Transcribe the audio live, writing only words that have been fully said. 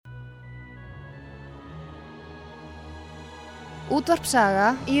Útvarp Saga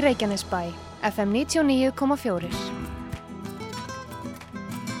í Reykjanesbæ, FM 99,4.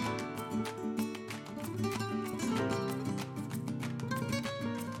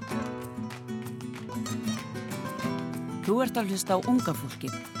 Þú ert að hlusta á unga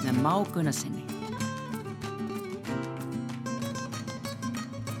fólkið með Má Gunnarsinni.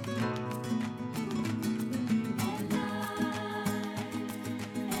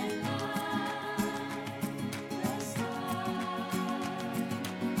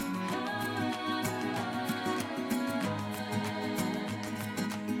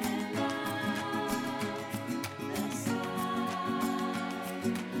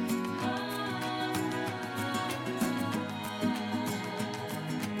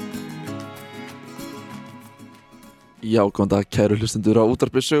 Já, góðan dag, kæru hlustendur á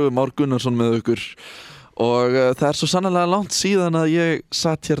Útvarpi Sögu, Már Gunnarsson með ykkur og það svo sannlega langt síðan að ég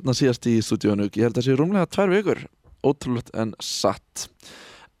satt hérna síðast í stúdíónu. Ég held að það sé rúmlega 2 vikur, ótrúlegt en satt.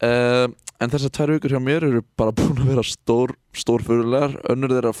 En þessar 2 vikur hjá mér eru bara búin að vera stórfurðulegar.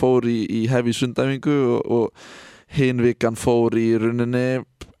 Önnur þeirra fór í heavy sundæfingu og hin vikan fór í rauninni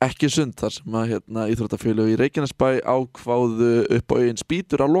ekki sund, þar sem að íþróttafélög í Reykjanesbæ ákváðu upp á eigin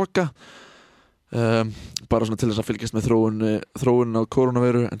spýtur að loka. Bara svona til þess að fylgjast með þróun á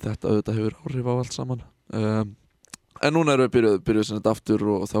koronaveiru, en þetta hefur áhrif á allt saman. En núna erum við byrjuð sem þetta aftur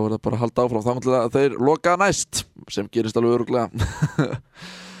og þá er það bara að halda áfram þá til að þeir loka næst, sem gerist alveg örugglega.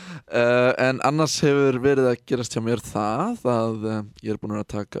 En annars hefur verið að gerast hjá mér það að ég er búin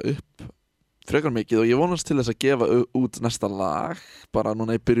að taka upp frekar mikið og ég vonast til þess að gefa út næsta lag bara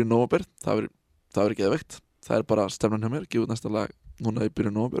núna í byrjun nóvember. Það er geðveikt. Það er bara stefnan hjá mér, gefa út næsta lag núna í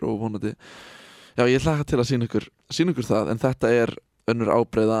byrjun nóvember og vonandi. Já, ég hlakka til að sýna ykkur það, en þetta er önnur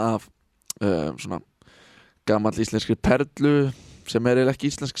ábreiða af svona gamall íslenskri perlu sem er eiginlega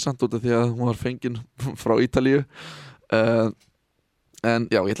ekki íslensk samt út af því að hún var fengin frá Ítalíu. En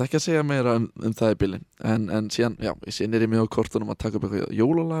já, ég ætla ekki að segja meira um það í bili. En síðan, já, ég sýnir mig á kortunum að taka upp eitthvað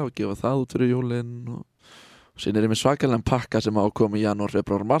jólalag og gefa það út fyrir jólin og sýnir mig svakalega pakka sem á að koma í janúar,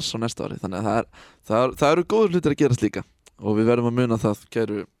 febrúar, mars á næsta ári. Þannig að það eru góður hlutir að gerast líka og við verðum að muna það,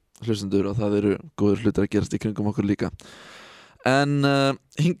 kæru hlustendur, og það eru góður hlutir að gerast í kringum okkur líka. En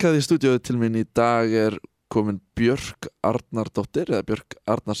hingað í stúdíóið til mín í dag er komin Björk Arnardóttir, eða Björk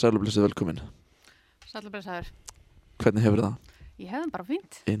Arnar, sælublessu velkomin. Sælublessaður. Hvernig hefur það? Ég hef bara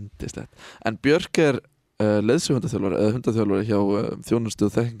fínt. Yndislegt. En Björk er leiðsöguhundaþjálfari eða hundaþjálfari hjá þjónustu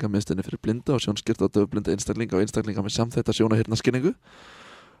og þekkingarmiðstöðinni fyrir blinda og sjónskirta og daufblinda einstaklinga og einstaklinga með samþætta sjónahirnaskinningu.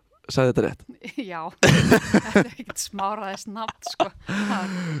 Sagði þetta rétt? Já, þetta er ekkert smáraðis nafn, sko.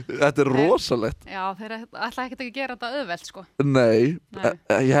 Þetta er rosalegt. Já, þeir ætla ekkert að gera þetta auðvelt, sko. Nei.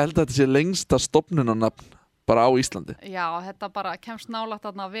 Ég held að þetta sé lengsta stofnunarnafn bara á Íslandi. Já, þetta bara kemst nálægt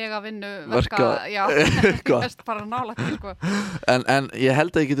þarna vega vinnu já, kemst bara nálægt, sko. En ég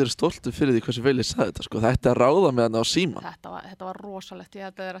held að ég getur stoltur fyrir því hversu vel ég sagði þetta, sko. Þetta að ráða með þarna á síma. Þetta var rosalegt, ég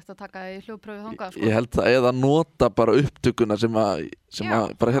held að þið ætti að taka það í hljóðpröfið þangað, sko. Ég held að eða nota bara upptökuna sem að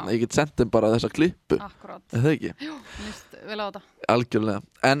bara hérna, ég get sendið bara þessa klippu. Akkurát. Er það ekki? Jú, líst vel á þetta. Algjörlega.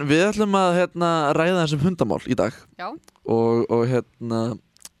 En við ætlum að ræða þessum hundamál í dag. Já. Og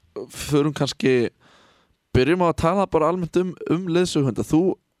förum kannski byrjum á að tala bara almennt um leiðsöguhunda.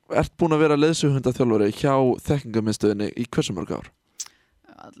 Þú ert búin að vera leiðsöguhundaþjálfari hjá þekkingarmiðstöðinni í hversu mörg ár?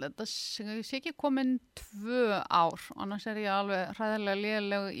 Þetta sé ekki komin 2 ár, annars er ég alveg hræðilega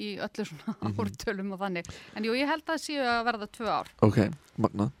léleg í öllu svona ártölum og þannig. En jú, ég held að það séu að verða 2 ár. Ok,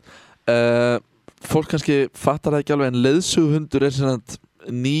 magnað. Fólk kannski fattar það ekki alveg, en leiðsöguhundur er svona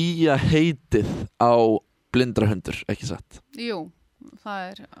nýja heitið á blindrahundur, ekki satt? Jú,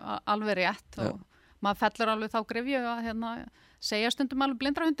 það er alveg rétt og maður fellur alveg þá grefju að segja stundum alveg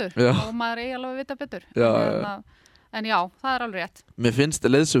blindrahundur og maður eigi alveg að vita betur. En já, það er alveg rétt. Mér finnst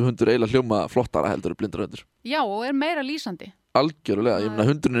leiðsöguhundur eiginlega hljóma flottara heldur en blindrahundur. Já, og er meira lýsandi. Algjörlega, ég meina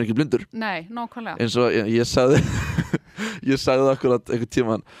hundurinn er ekki blindur. Nei, nákvæmlega. Eins og ég sagði það akkurat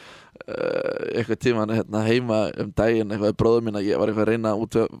einhvern tímann heima daginn, eitthvað bróður mín, að ég var eitthvað að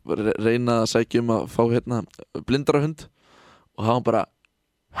reyna að sækja að fá blindrahund og hann bara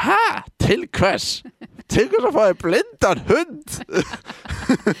til hvers? Til hvers að fá blindan hund?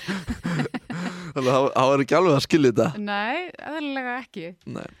 Þannig að það var ekki alveg að skilja þetta. Nei, eðlilega ekki.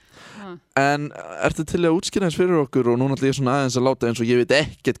 Nei. En ertu til að útskýra eins fyrir okkur, og núna ætla ég svona aðeins að láta eins og ég veit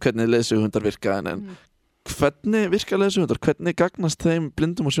ekkert hvernig leiðsöguhundar virka, en hvernig virka leiðsöguhundar? Hvernig gagnast þeim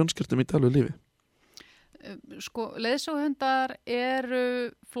blindum og sjónskertum í daglegu lífi? Sko, leiðsöguhundar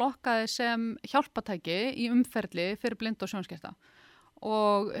eru flokkaði sem hjálpatæki í umferli fyrir blind og sjónskerta.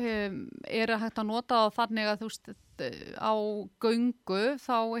 Og eru hægt að nota það þannig að þú veist á göngu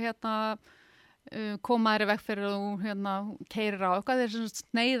þá koma þér í veg fyrir að þú hérna, keyrir á eitthvað þeir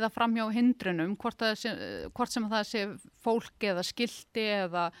sneiða fram hjá hindrunum hvort sem það sé fólk eða skilti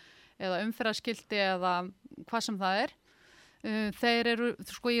eða umferðarskilti eða hvað sem það er. Þeir eru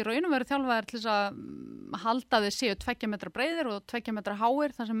sko í raun og veru þjálfaðir til þess að halda þeir séu 2 metra breiðir og 2 metra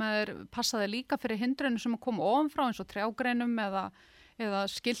háir þar sem þeir passaði líka fyrir hindrunum sem að koma ofanfrá eins og trjágreinum eða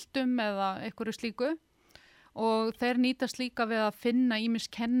skiltum eða einhverju slíku og þeir nýtast líka við að finna ýmis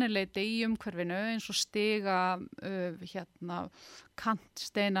kennileiti í umhverfinu eins og stiga,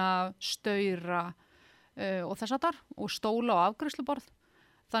 kantsteina, staura og þess aftar og stóla og afgreiðsluborð.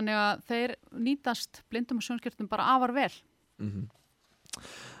 Þannig að þeir nýtast blindum og sjónskertum bara afar vel.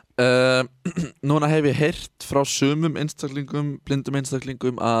 Núna hef ég heyrt frá sumum einstaklingum, blindum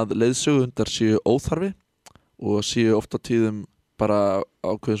einstaklingum að leiðsöguhundar séu óþarfi og séu oft á tíðum bara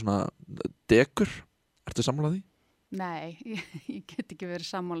ákveðu svona dekur. Ertu sammála því? Nei, ég get ekki verið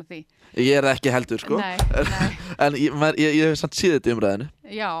sammála því. Ég það ekki heldur sko. Nei. En ég hef samt séð þetta í umræðinu.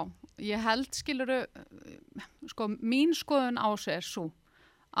 Já, ég held skiluru sko mín skoðun á sig svo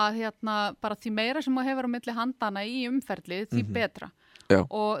að bara því meira sem þú hefur á milli handana í umferðlið, því betra. Já.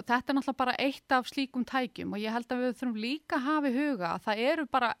 Og þetta er náttúrulega bara eitt af slíkum tækjum og ég held að við þurfum líka að hafa í huga að það eru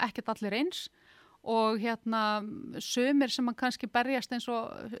bara ekkert allir eins og sumir sem að kannski berjast eins og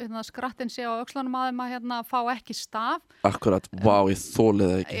skrattin sé á öxlanum að fá ekki staf. Akkurat, ég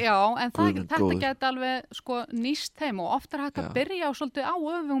þolið það ekki. Já, en þetta geti alveg sko nýst þeim og oft er hægt að byrja svolítið á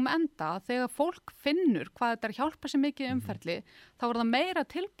öfugum enda þegar fólk finnur hvað þetta hjálpa sér mikið umferðli, þá er það meira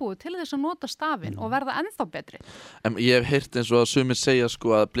tilbúið til þess að nota stafinn og verða ennþá betri. En ég hef heyrt eins og að sumir segja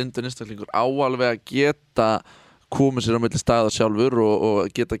sko að blindur einstaklingur á alveg að geta komið sér á milli staða sjálfur og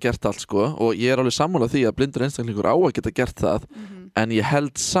geta gert allt sko og ég er alveg sammála því að blindur einstaklingur á að geta gert það en ég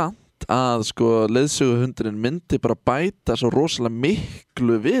held samt að sko leiðsöguhundurinn myndi bara bæta svo rosalega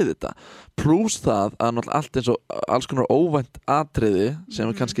miklu við þetta pluss það að náttúrulega allt eins og alls konar óvænt atriði sem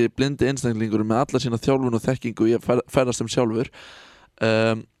er kannski blindi einstaklingur með alla sína þjálfun og þekkingu í að ferðast sjálfur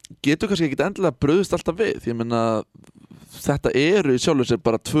getur kannski ekkit endilega brugðist alltaf við ég meina þetta eru í sjálfur sér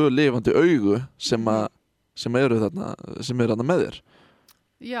bara 2 lifandi augu sem eru þarna með þér.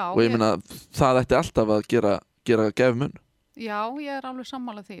 Já, og ég meina það ætti alltaf að gera gefmun. Já, ég er alveg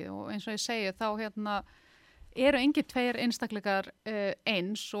sammála því og eins og ég segi þá eru engir 2 einstaklingar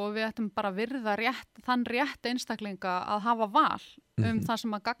eins og við ættum bara virða þann rétt einstaklinga að hafa val það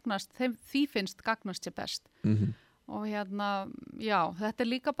sem að gagnast, því finnst gagnast sér best. Og já, þetta er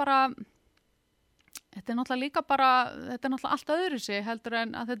líka bara Þetta er náttúrulega allt öðru sig heldur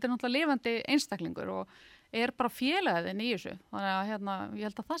en að þetta er náttúrulega lifandi einstaklingur og er bara félaginn í þessu. Þannig að ég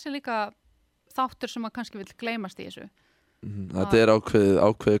held að það sé líka þáttur sem að kannski vil gleymast í þessu. Þetta er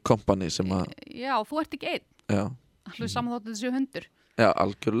ákveðið kompani sem að... Já, þú ert ekki einn. Já. Alltaf saman þótt þessu hundur. Já,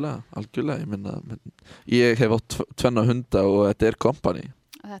 algjörlega. Ég minna, ég hef átt 2 hunda og þetta er kompani.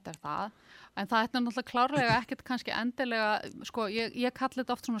 Þetta er það. En það er náttúrulega klárlega ekkert kannski endilega, sko, ég kalli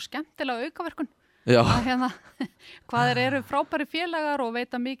þetta oft svona skemmtilega aukaverkun. Já. Hvað eru frábæri félagar og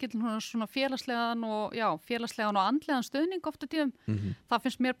veita mikið svona félagslegan og andlegan stuðning ofta tíðum. Það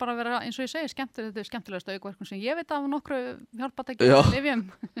finnst mér bara að vera, eins og ég segi, þetta er skemmtilegast aukverkun sem ég veit af nokkru hjálpatækjum og lyfjum.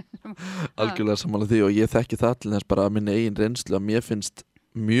 Algjörlega sammála því og ég þekki það til þess bara að minni eigin reynslu að mér finnst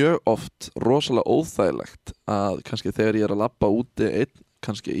mjög oft rosalega óþægilegt að kannski þegar ég er að labba úti einn,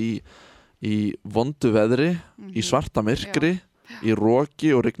 kannski í vondu veðri, í svarta myrkri, í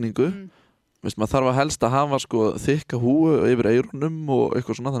roki og rigningu. Maður þarf að helst að hafa sko þykka húu yfir eyrunum og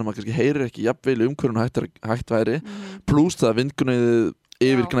eitthvað svona þannig að maður kannski heyrir ekki jafnvel í umhverfinu hægt væri pluss það vindgunniðið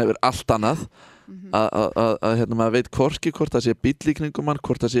yfir allt annað að maður veit hvorki hvort það sé bíll í kringum mann,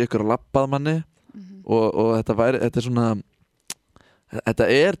 hvort það sé ykkur að labbað manni og þetta er svona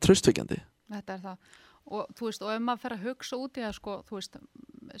þetta er traustvekjandi. Þetta er það. Og þú veist, og ef maður fer að hugsa út í það sko, þú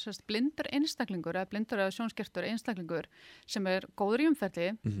veist, blindur einstaklingur eða blindur eða sjónskertur einstaklingur sem er góður í umferli,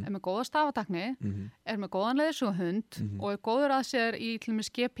 er með góða stafatakni, er með góðan leiðsöguhund og er góður að sér í til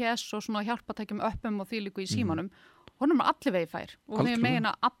dæmis GPS og svona hjálpatækjum öppum og þvílíku í símanum, honum er allir vegi fær og þegar ég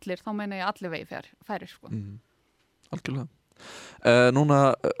meina allir, þá meina ég allir vegi færir sko. Algjörlega. Núna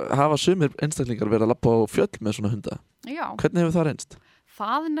hafa sumir einstaklingar verið að labba á fjöll með svona hunda. Já. Hvernig hefur það reynst?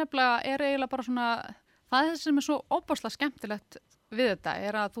 Það nefnilega er eiginlega bara svona það er sem er svo óbáslega skemmtilegt við þetta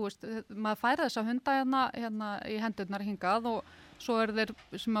er að þú veist, maður færi þessa hunda hérna í hendurnar hingað og svo er þeir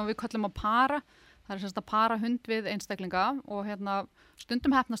sem við köllum að para, það er semst að para hund við einstaklinga og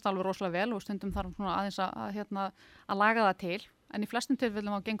stundum hefnast alveg rosalega vel og stundum þarf svona aðeins að laga það til en í flestum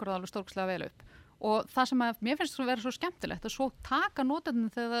tilfellum þá gengur það alveg stórkostlega vel upp og það sem mér finnst að vera svo skemmtilegt að svo taka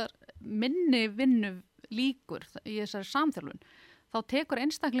notendum þegar minni vinnu líkur í þessari samþjálfun þá tekur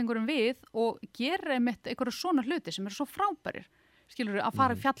einstaklingurinn við og gerir einmitt einhverju svona hluti sem eru svo frábærir. Skilur að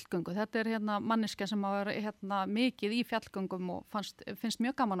fara í fjallgöngu. Þetta manneskja sem var mikið í fjallgöngum og finnst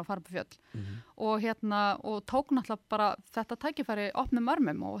mjög gaman að fara upp fjöll. Og tók náttúrulega bara þetta tækifæri opnum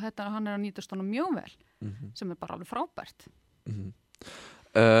örmum og hann að nýtast honum mjög vel sem bara alveg frábært.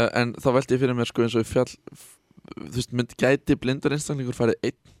 En þá velti ég fyrir mér sko eins og í fjall, þú veist, gæti blindur einstaklingur farið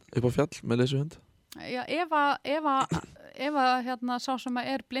einn upp á fjall með leysuhund? Já, ef að sá sem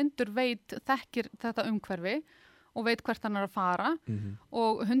er blindur þekkir þetta umhverfi og veit hvert hann er að fara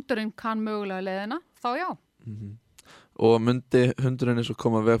og hundurinn kann mögulega leiðina, þá já. Og myndi hundurinn eins og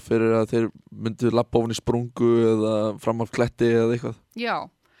koma veg fyrir að þeir myndi labba ofan í sprungu eða fram af kletti eða eitthvað? Já,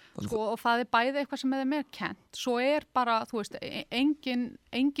 sko, og það bæði eitthvað sem þeim kennt. Svo bara, þú veist,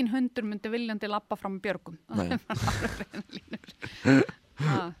 engin hundur myndi viljandi labba fram í björgum. Nei.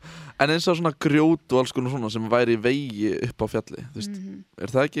 En eins og svona grjót og alls konar svona sem væri í vegi upp á fjalli, þú veist,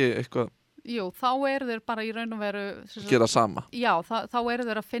 er það ekki eitthvað? Jú, þá eru þeir bara í raun og veru gera sama. Já, þá eru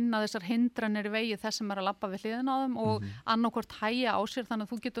þeir að finna þessar hindranir í vegi þess sem er að labba við hliðina á þeim og annarkvort hægja á sér þannig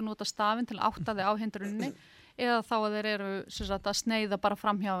að þú getur nota stafinn til að átta þig á hindruninni eða þá að þeir eru að sneiða bara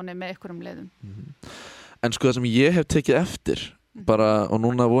framhjá henni með einhverjum leiðum. En sko það sem ég hef tekið eftir bara, og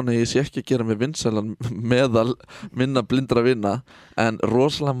núna vona ég sé ekki að gera mig vinsælan meðal minna blindra vina, en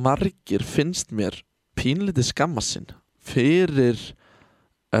rosalega margir finnst mér pínlítið skamma sinn fyrir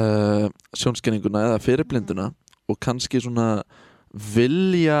sjónskenninguna eða fyrir blinduna og kannski svona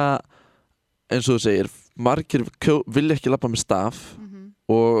vilja, eins og þú segir, margir vilja ekki labba með staf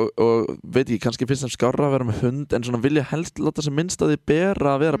og veit ekki, kannski finnst þeim skárra að vera með hund en svona vilja helst láta sem minnst að þið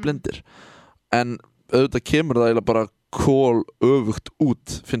bera að vera blindir. En auðvitað kemur það eiginlega bara kól öfugt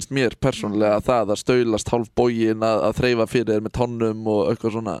út, finnst mér persónulega, það að staulast hálf bogin að þreifa fyrir þér með tonnum og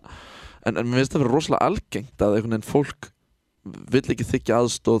eitthvað svona. En mér finnst það vera rosalega algengt að einhvern veginn fólk vill ekki þykja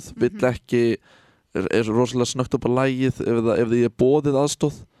aðstóð, vill ekki er rosalega snögt upp á lagið ef því er boðið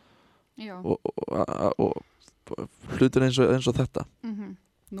aðstóð og hlutir eins og þetta.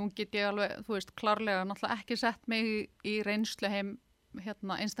 Nú get ég alveg, þú veist, klárlega náttúrulega ekki sett mig í reynsluheim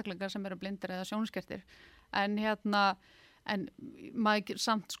einstaklingar sem eru blindir eða sjónskertir en maður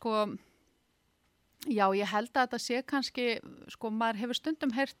samt sko já, ég held að þetta sé kannski sko, maður hefur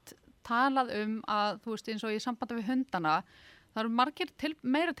stundum heyrt talað að, þú veist, eins og í sambandi við hundana, það eru margir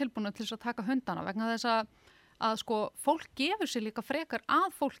meira tilbúinu til þess að taka hundana vegna þess að sko, fólk gefur sér líka frekar að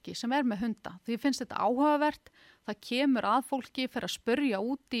fólki sem er með hunda. Því ég finnst þetta áhugavert, það kemur að fólki fyrir að spurja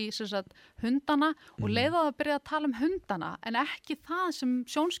út í hundana og leiða að byrja að tala hundana en ekki það sem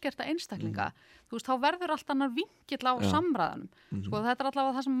sjónskerta einstaklinga. Þú veist, þá verður allt annar vinkill á samræðanum. Sko, þetta er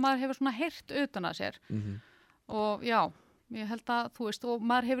allavega það sem maður hefur svona heyrt utan að sér. Og já, ég held að, þú veist, og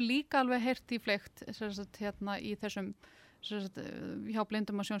maður hefur líka alveg heyrt í fleygt í þessum hjá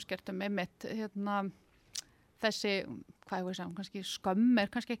blindum og sjónskertum einmitt, þessi, hvað ég veist að kannski skömm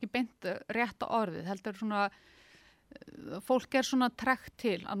er kannski ekki beint rétt á orðið, heldur svona fólk er svona tregt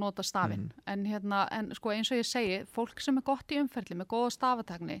til að nota stafinn en sko eins og ég segi, fólk sem er gott í umferli með góða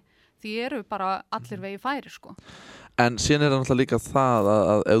stafatekni, því eru bara allir vegi færi sko. En síðan er það náttúrulega líka það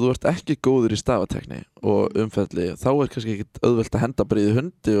að ef þú ert ekki góður í stafatekni og umferli, þá er kannski ekkit auðvelt að henda bara í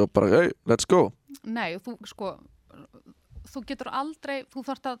hundi og bara, hey, let's go. Nei, þú getur aldrei, þú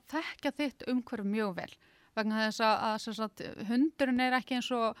þarft að þekkja þitt umhverfi mjög vel vegna þess að hundurinn er ekki eins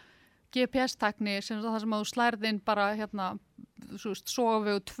og GPS-tækni sem það sem að þú slærð inn bara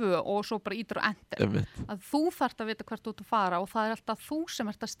sofi og 2 og svo bara ítur og enter. Að þú þarft að vita hvert þú ert að fara og það er alltaf þú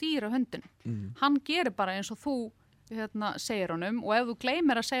sem ert að stýra hundin. Hann gerir bara eins og þú segir honum og ef þú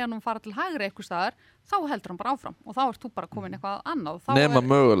gleymir að segja honum fara til hægri eitthvað staðar, þá heldur hann bara áfram og þá ert þú bara komin eitthvað annað. Nema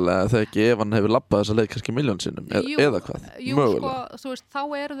mögulega þegar ekki ef hann hefur labbað þessa leið kannski 1.000.000 sinnum eða hvað. Jú, sko, þú veist, þá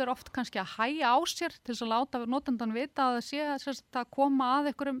eru þeir oft kannski að hægja á sér til þess að láta notendan vita að það sé að koma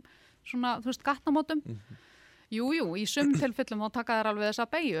að einhverjum svona, þú veist, gatnamótum. Jú, í sumum tilfellum þá taka þær alveg þessa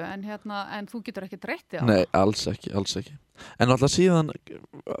beygju en þú getur ekki dreyttið á það. Nei, alls ekki. En alltaf síðan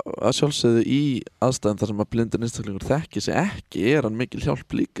að sjálfsögðu í aðstæðum þar sem að blindur einstaklingur þekki sig ekki hann mikil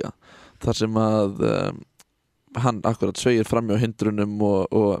hjálp líka. Þar sem að hann akkurat sveigir fram hjá hindrunum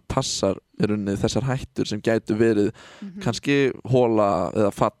og passar í rauninni þessar hættur sem gætu verið kannski hóla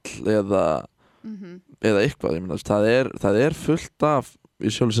eða fall eða eitthvað. Ég meina, það er fullt af í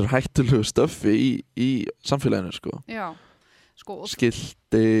sjálfur sér hættulegu stöffi í samfélaginu sko. Já, sko.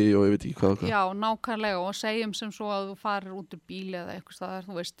 Skilti og ég veit ekki hvað. Já, nákvæmlega og segjum sem svo að þú farir út úr bíli eða eitthvað staðar,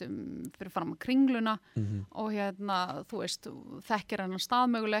 þú veist, fyrir fram að kringluna og þú veist, þekkir hennar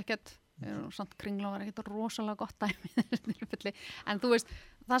staðmögulega ekkert, samt kringla var ekkert rosalega gott dæmi, en þú veist,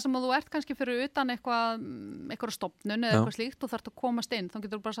 það sem að þú ert kannski fyrir utan eitthvað stofnun eða eitthvað slíkt og þarf að komast inn, þá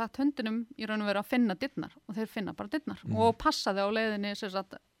getur þú bara sagt hundinum í raun og veru að finna dyrnar og þeir finna bara dyrnar og passa þig á leiðinni sem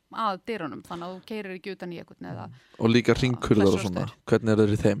sagt að dyrunum, þannig að þú keyrir ekki utan í eitthvað eða Og líka hringkurðar og svona, hvernig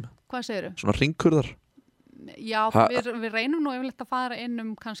þeir í þeim? Hvað segirðu? Svona hringkurðar? Já, við reynum nú yfirleitt að fara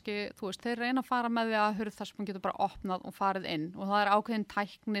inn kannski, þú veist, þeir reyna að fara með því að hurð þar sem hún getur bara opnað og farið inn og það ákveðin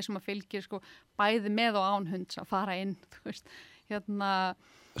tækni sem að fylgir sko bæði með og án hunds að fara inn, þú veist,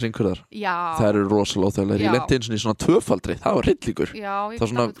 Hringkurðar? Já. Það eru rosalega óþægilegir. Ég lenti eins og í svona tvöfaldri, það var hryllingur. Já, ég get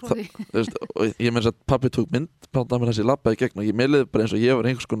alveg trúið því. Ég meins að pabbi tók myndband af mér þessi labbaði gegn og ég meðliði bara eins og ég var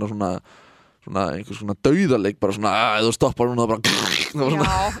einhvers konar dauðaleik bara svona, ef þú stoppar núna bara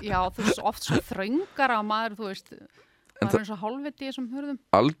Já, þú veist, oft svo þröngar að maður, þú veist maður er eins og hálfviti í þessum hurðum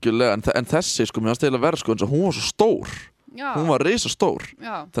Algjörlega, en þessi, sko, mér varst eiginlega verð, sko, eins og hún var svo stór Já. Hún var risastór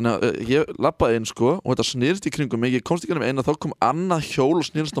Þannig að ég labbaði inn, sko, og þetta snýrist í kringum mig, ég komst ekki eina, þá kom annað hjól og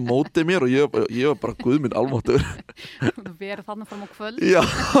snýrist á móti mér og ég var bara guð minn almáttur Þú verið þarna fram á kvöld Já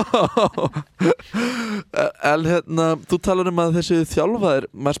En þú talar að þessi þjálfaðir,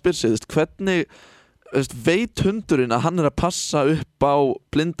 maður spyr sig, hvernig veit hundurinn að hann að passa upp á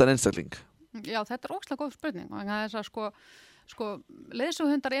blindan einstakling? Já, þetta ógeðslega góð spurning og það er sko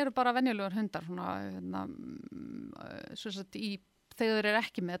leiðsöguhundar eru bara venjulegur hundar svona, þegar þeir eru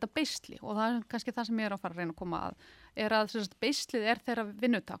ekki með þetta beisli og það er kannski það sem ég er að fara að reyna að koma að að beislið er þeirra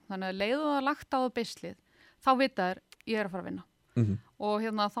vinnutak þannig að leiðu það lagt á það beislið þá vita þær ég er að fara að vinna og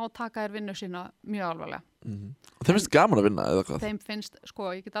þá taka þær vinnu sína mjög alvarlega Þeim finnst gaman að vinna eða hvað? Þeim finnst,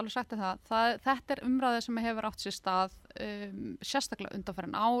 sko, ég get alveg sagt þetta er umræði sem hefur átt sér stað sérstaklega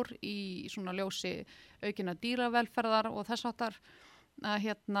undanfarin ár í svona ljósi aukina dýravelferðar og þess áttar að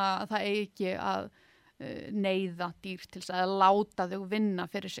það eigi ekki að neyða dýr til þess að láta þau vinna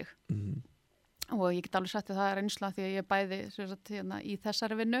fyrir sig og ég get alveg sagt að það er einslega því að ég bæði sagt, í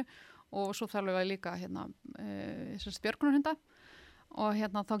þessari vinnu og svo þarf ég líka björgunarhunda og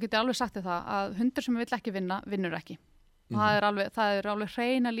þá get ég alveg sagt það að hundur sem vill ekki vinna, vinnur ekki og það er alveg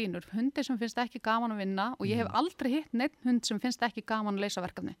hreina línur hundir sem finnst ekki gaman að vinna og ég hef aldrei hitt neitt hund sem finnst ekki gaman að leysa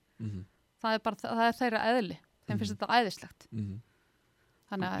verkefni það er þeirra eðli þeim finnst þetta æðislegt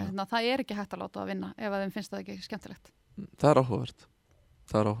þannig að það er ekki hægt að láta að vinna ef að þeim finnst það ekki skemmtilegt Það er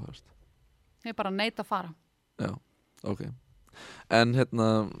áhugavert Ég er bara að neita að fara Já, ok En ég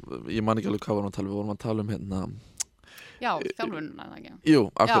man ekki alveg hvað við vorum að tala um Já, þjálfununa eða ekki Jú,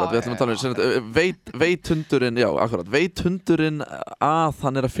 akkurat, við ætlum að tala um veit hundurinn, já, akkurat veit hundurinn að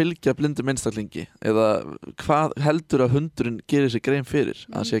hann er að fylgja blindum einstaklingi eða hvað heldur að hundurinn gerir sér grein fyrir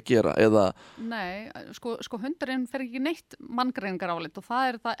að sé að gera eða Nei, sko hundurinn fer ekki neitt manngreiningar álit og það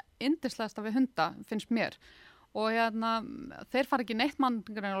er það yndislegasta við hunda, finnst mér og þeir fara ekki neitt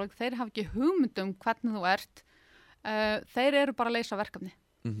manngreiningar álit, þeir hafa ekki hugmyndum hvernig þú ert þeir eru bara að leysa verkefni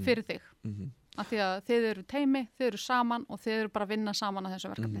fyrir þig af því að þið eru teimi, þið eru saman og þið eru bara að vinna saman að þessu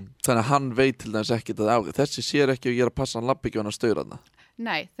verkefni Þannig að hann veit til dæmis ekkit að þessi sér ekki og ég er að passa hann labbi ekki og hann að stauðra þarna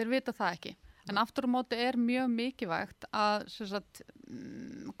Nei, þeir vita það ekki en aftur á móti er mjög mikilvægt að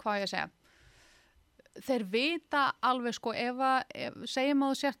hvað ég segja þeir vita alveg sko ef segjum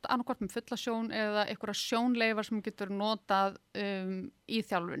að þú sért annarkvort með fulla sjón eða einhverja sjónleifar sem getur notað í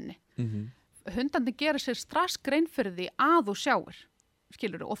þjálfunni hundandi gerir sér strax grein fyrir því að þú sjáir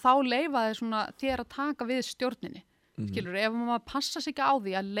skilur, og þá leyfa þér að taka við stjórninni skilur, ef maður passa sig ekki á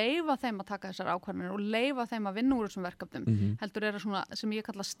því að leyfa þeim að taka þessar ákvarðanir og leyfa þeim að vinna úr þessum verkefnum heldur er svona sem ég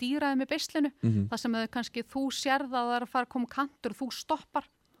kalla stýraði með beislinu það sem kannski þú sérð að það er að fara að koma kantur og þú stoppar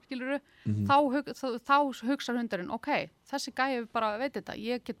skilur, þá hugsar hundurinn ok, þessi gæi bara veit þetta,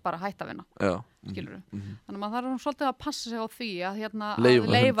 ég get bara hætt að vinna skilur, þannig að maður þarf svolítið að passa sig á því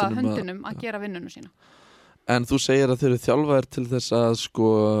að leyfa hundinum að gera vinnunu sína En þú segir að þeir eru þjálfaðir til þess að sko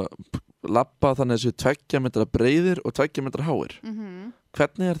labba þannig að þessu 2 metra breiðir og 2 metra háir.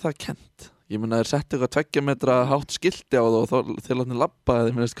 Hvernig er það kennt? Ég meina, er sett eitthvað 2 metra hátt skilti á það og þá þeir látni labba eða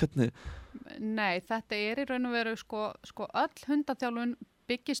ég meina, hvernig? Nei, þetta er í raun og veru sko öll hundaþjálfun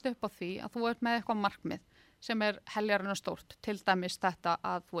byggist upp á því að þú ert með eitthvað markmið sem er heljarinn og stórt. Til dæmis þetta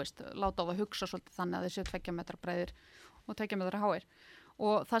að þú veist, láta á það hugsa svolítið þannig að þessu 2 metra breiðir og 2 metra háir.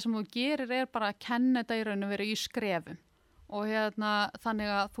 Og það sem þú gerir er bara að kenna þetta í raun og veru í skrefum og þannig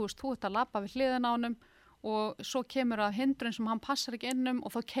að þú veist, þú ert að labba við hliðina á honum og svo kemur að hindrun sem hann passar ekki innum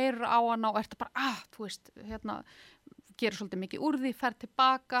og þá keyrir á hann og ert bara, þú veist, gerir svolítið mikið úr því, fer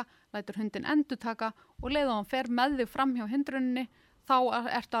tilbaka, lætur hundin endurtaka og leiður hann fer með þig fram hjá hindruninni, þá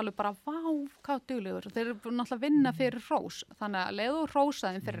ertu alveg bara, vá, hvað duglegur. Þeir eru náttúrulega að vinna fyrir hrós, þannig að leiður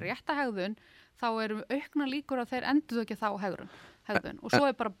hrósaðin fyrir rétta hegðun, þá eru aukna líkur að þeir endurtöki þá hegðun hegðun og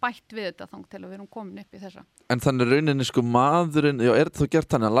svo bara bætt við þetta þang til að við erum komin upp í þessa. En þannig rauninni sko maðurinn, já, er þetta þá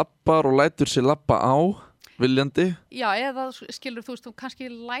gert þannig að lappar og lætur sér lappa á viljandi? Já, eða skilur þú veist, þú kannski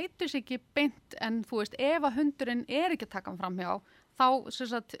lætur sér ekki beint en þú veist, ef að hundurinn er ekki að taka hann framhjá, þá sem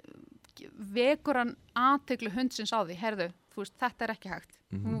sagt, vekur hann athygli hundsins á því, heyrðu, þú veist, þetta er ekki hægt.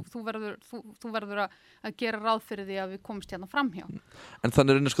 Þú verður að gera ráð fyrir því að við komumst hérna framhjá. En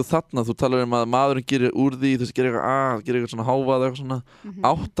þannig rauninni sko þarna, þú talar að maðurinn gerir úr því, þú veist, gerir eitthvað svona hávað eitthvað svona,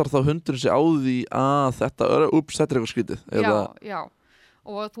 áttar þá hundurinn sig á því að þetta er eitthvað skrítið? Já.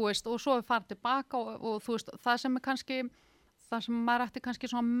 Og þú veist, og svo er farið tilbaka og þú veist, það sem maður ætti kannski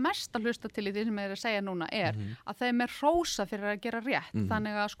svona mest að hlusta til í því sem ég er að segja núna að þeim er hrósa fyrir að gera rétt,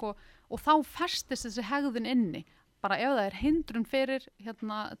 þannig að sko, og þá festist þessi hegðun inni, bara ef það er hindrun fyrir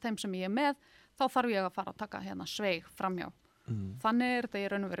þeim sem ég er með, þá þarf ég að fara að taka sveig framhjá. Þannig er þetta í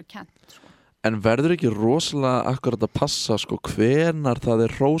raun og veru kennt, sko. En verður ekki rosalega akkurat að passa sko hvenar það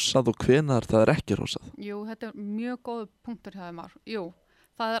er hrósað og hvenar það er ekki hrósað? Jú, þetta er mjög góð punktur hjá þeim ár. Jú,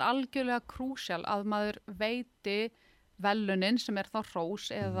 það er algjörlega krúsjál að maður veiti velunin sem er þá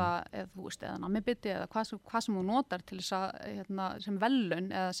hrós eða þú veist, eða nammibiti eða hvað sem þú notar til þess að sem velun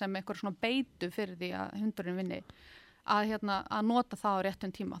eða sem eitthvað svona beitu fyrir því að hundurinn vinni að nota það á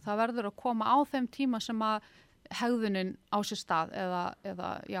réttum tíma. Það verður að koma á þeim tíma sem að hegðunin á sér stað eða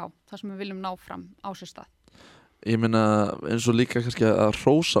já, það sem við viljum ná fram á sér stað. Ég meina eins og líka kannski að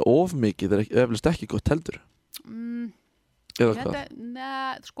hrósa of mikið er eflust ekki gott heldur. Eða hvað?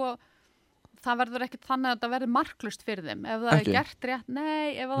 Nei, sko það verður ekkert þannig að þetta verður marklaust fyrir þeim. Ef það er gert rétt,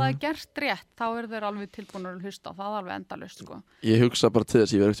 ef það er gert rétt, þá er þeir alveg tilbúinir að hlusta og það er alveg endalaust, sko. Ég hugsa bara til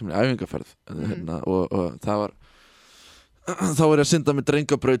þess að ég verið ekkert með æfingarferð og það var þá er ég að synda með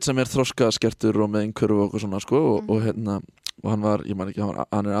drengabraut sem er þroskaskertur og með einhverfu og eitthvað svona, sko, og hann var, ég man ekki,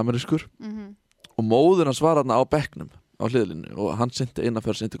 hann er amerískur og móður hans var þarna á bekknum á hliðlínu og hann syndi eina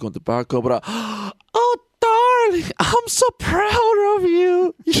ferð, syndi kom tilbaka og bara I'm so proud of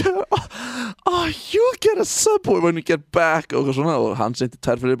you. You get a Subway when you get back og svona, og hann sendi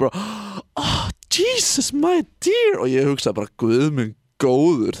fyrir bara Jesus my dear, og ég hugsaði bara guð minn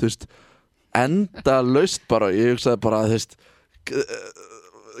góður, þú veist, endalaust bara, ég hugsaði bara, þú veist,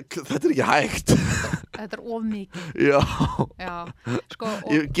 þetta er ekki hægt. Þetta er of mikið. Já. Sko,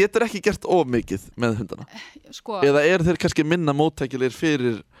 ég getur ekki gert of mikið með hundana. Sko, eða er þeir kannski minna móttækilegir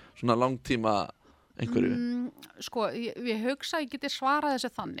fyrir svona langtíma einhverju? Sko, ég hugsa ég geti svarað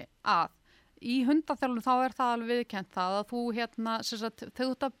þessu þannig að í hundaþjálfun þá er það alveg viðkennt það að þú þegar þú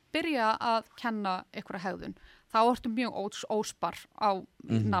ert að byrja að kenna einhverja hegðun, þá ertu mjög óspar á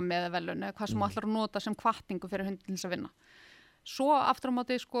nammi eða velun eða hvað sem þú ætlar að nota sem hvatningu fyrir hundin til að vinna. Svo aftur á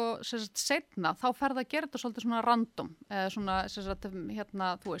móti seinna þá ferð að gera þetta svolítið svona random eða svona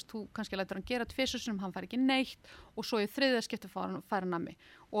þú veist, þú kannski lætur hann gera 2 sinnum, hann fær ekki neitt og svo í 3. skipti fær nammi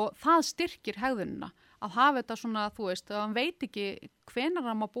og það styrkir hegðunina að hafa þetta svona, þú veist, að hann veit ekki hvenær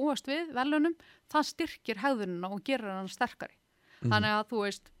hann má búast við velunum, það styrkir hegðunina og gerir hann sterkari. Þannig að þú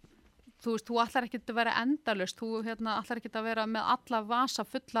veist, þú ætlar ekki að vera endalaust, þú ætlar ekki að vera með alla vasa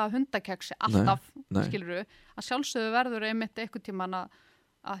fulla hundakeksi, alltaf, skilurðu, að sjálfsögðu verður einmitt einhvern tímann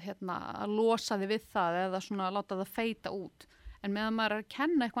að losa þig við það eða svona láta það feita út. En meðan maður er að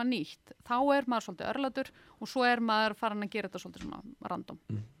kenna eitthvað nýtt, þá er maður svolítið örlátur og svo er maður farin að gera þetta svolítið svona random.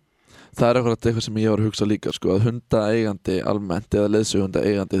 Það er eitthvað sem ég var að hugsa líka, sko, að hundaeigandi almennt eða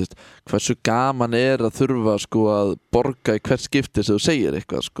leiðsöguhundaeigandi, hversu gaman er að þurfa, sko, að borga í hvert skipti sem þú segir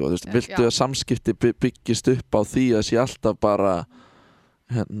eitthvað, sko, viltu að samskipti byggist upp á því að sé alltaf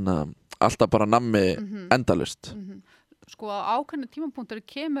bara nammi endalaust? Sko, á ákveðnu tímapunktur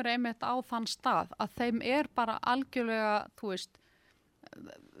kemur einmitt á þann stað að þeim er bara algjörlega, þú veist,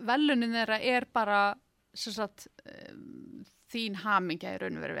 velunin þeirra er bara, þín hamingja í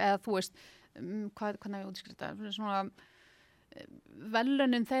raun og veru, eða þú veist, hvernig ég útskrifa þetta, svona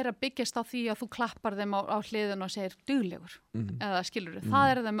velunin þeirra byggjast á því að þú klappar þeim á hliðinu og segir duglegur, eða skilurðu, það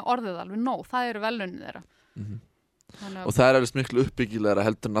er þeim með orðið alveg nóg, það eru velunin þeirra. Og það er alveg miklu uppbyggilegra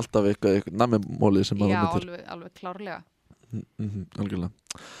heldur en alltaf eitthvað nammimólið sem maður myndir. Já, alveg klárlega. Algjörlega.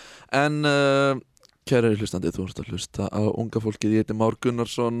 En kæri hlustandi, þú ert að hlusta á unga fólkið, ég heiti Már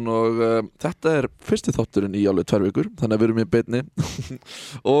Gunnarsson og þetta er fyrsti þátturinn í alveg 2 vikur, þannig að við erum í beinni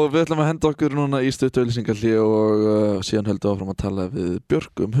og við ætlum að henda okkur núna í stuttu auglýsingahlé og síðan höldum við áfram að tala við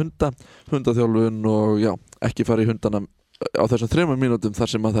Björk hundaþjálfun og já, ekki fara í hundana á þessum 3 mínútum þar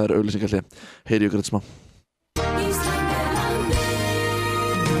sem að það er auglýsingahlé. Heyri ykkur þetta smá.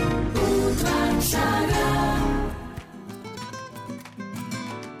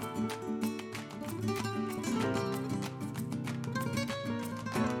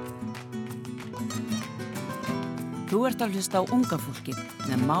 Þú ert að hlusta á unga fólkið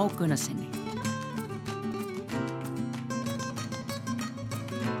með Má Gunnarsinni.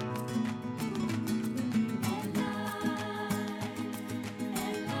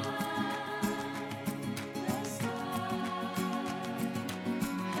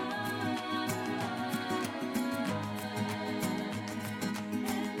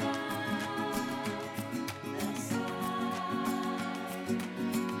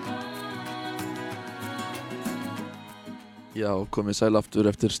 Já, komið sæl aftur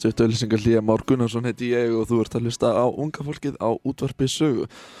eftir stuttauðlýsingarhlé. Már Gunnarsson heiti ég og þú ert að hlusta á unga fólkið á útvarpi Sögu.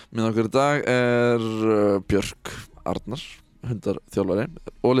 Með okkur í dag Björk Arnar, hundarþjálfari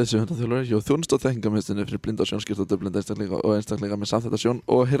og leiðsöguhundarþjálfari hjá þjónustu- og þekkingarmiðstöðinni fyrir blinda og sjónskipta daufblinda einstaklinga og einstaklinga með samþætta sjón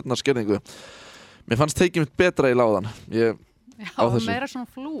og heyrnarskerðingu. Mér fannst teikið mitt betra í láðan. Já, meira svona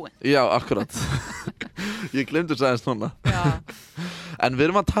flúin. Já, akkurat. Ég glemdi þess aðeins núna. Já. En við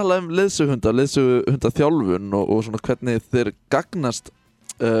erum að tala leiðsöguhundaþjálfun og svona hvernig þeir gagnast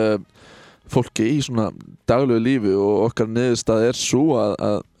fólki í svona daglegu lífi og okkar niðurstaða svo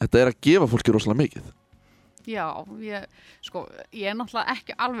að þetta að gefa fólki rosalega mikið. Já, ég er náttúrulega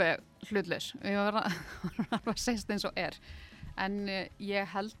ekki alveg hlutlaus. Ég var alveg að segja eins og En ég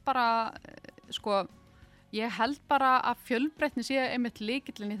held bara, að fjölbreytni sé einmitt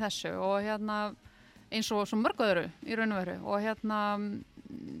lykillinn í þessu og eins og svo mörg öðru í raun og veru og ef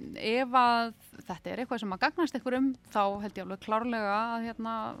að þetta eitthvað sem að gagnast ykkur þá held ég alveg klárlega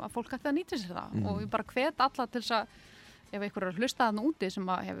að fólk ætti að nýta sér það og ég bara hvet alla til þess að ef ykkur að hlusta þarna úti sem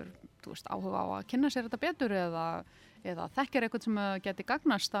að hefur áhuga á að kynna sér þetta betur eða þekkir eitthvað sem geti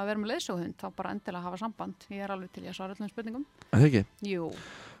gagnast að vera með leiðsöguhund þá bara endilega hafa samband. Ég er alveg til að svara öllum spurningum. Það ekki? Jú.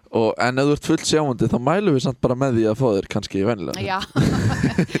 En ef þú ert full sjáandi þá mælum við samt bara með því að fá þér kannski venjulega. Já,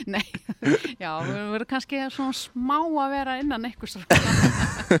 nei, já, við verðum kannski svona smá að vera innan einhvers.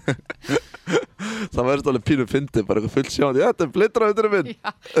 Það verður alveg pínu fyndið, bara eitthvað full sjáandi, þetta blindrahundurinn minn.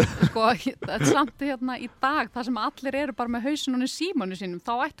 Já, þetta er samt í dag, það sem allir eru bara með hausinn og símanu sínum,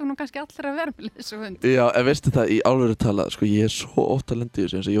 þá ættum nú kannski allir að vera með leiðsöguhund. Já, en veistu það, í alvöru talað, ég er svo ótt að lendi í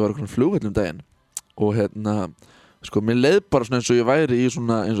þessu, eins og ég var okkur flugvöllum daginn og mér leið bara svona eins og ég væri í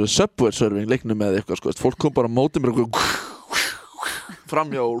svona eins og Subway surfing leiknum með eitthvað fólk kom bara á móti mér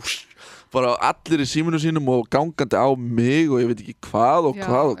framjá bara allir í síminu sínum og gangandi á mig og ég veit ekki hvað og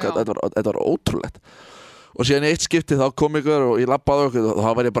hvað og þetta var ótrúlegt og síðan í eitt skipti þá kom ykkur og ég labbaði okkur og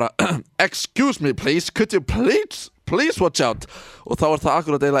þá var ég bara excuse me please, could you please watch out og þá var það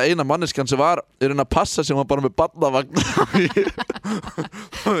akkurat eiginlega eina manneskjan sem var að passa sem var bara með barnavagn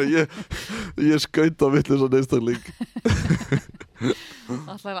ég skaut á vitlausan einstakling.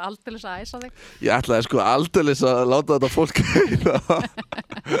 Það ætlaði aldeilis að æsa þig? Ég ætlaði aldeilis að láta þetta fólk heyra.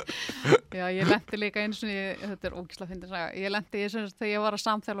 Já, ég lenti líka eins og þetta er ógeðslega fyndin saga. Ég lenti þegar ég var að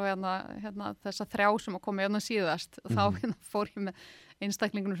samþjálfa þessa 3 sem að koma síðast og þá fór ég með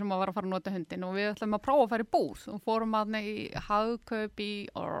einstaklingunum sem var að fara að nota hundin og við ætlum að prófa að fara í búð og fórum í Hagkaup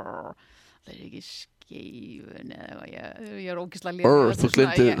það er ekki Skeifunni eða ég er ógeðslega léleg.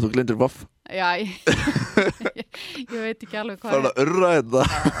 Þú glindir vaff. Já, ég veit ekki alveg hvað. Það að urra þetta.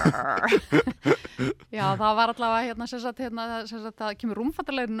 Já, það var allavega það kemur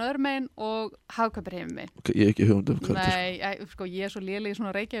rúmfattalegurinn öðrum megin og Hagkaupur hefur mig. Okay, ég er ekki hugmynd hvað þetta er. Nei, ég er svo léleg í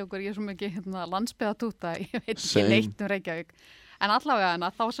svona Reykjavíkur, ég er svo mikið landsbyggðatúta, ég veit ekki neitt Reykjavík. En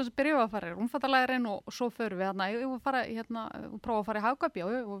allavega þá byrjum við að fara í rúmfattalegurinn og svo förum við prófa að fara í Hagkaup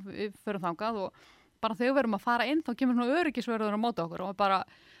og við förum þangað og bara þegar við erum að fara inn þá kemur svona öryggisvörður á móti okkur og bara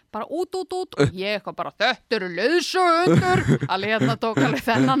út og ég eitthvað bara þetta eru leiðsöguhundur alveg tók alveg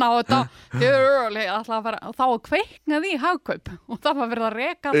þennan á þetta og þá kveiknaði í Hagkaup og það var verið að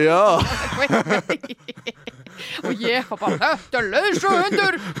reka og ég eitthvað bara þetta eru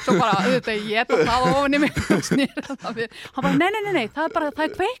leiðsöguhundur svo bara auðvitað ég tók það ofan í mig og snýr hann bara nei það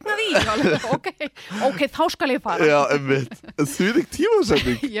er kveiknaði í ok, þá skal ég fara. Já, einmitt, því ekki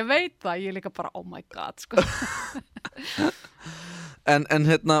tímasetning. Ég veit það, ég líka bara oh my god En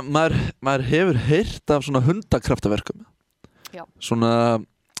maður hefur heyrt af svona hundakraftaverkum. Já. Svona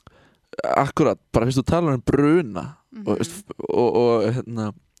akkurat, bara fyrst þú talar bruna og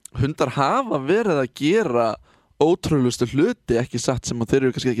hundar hafa verið að gera ótrúlustu hluti ekki satt sem þeir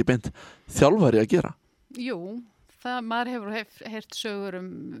eru kannski ekki beint þjálfari að gera. Jú, maður hefur heyrt sögur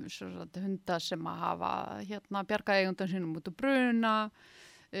hunda sem að hafa bjargað eigundum sínum út úr bruna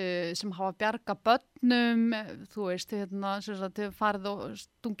sem hafa bjarga börnum þú veist, farið og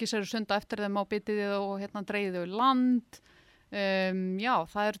stungið sér sunda eftir þeim á bitið og dreigið þau í land já,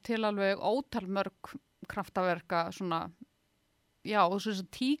 það eru til alveg ótal mörg kraftaverka svona, já, og svo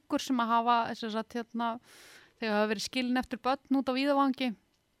tíkur sem að hafa þegar hafa verið skilin eftir börn út á víðavangi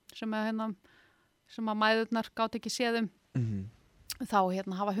sem sem að mæðurnar gátt ekki séð þá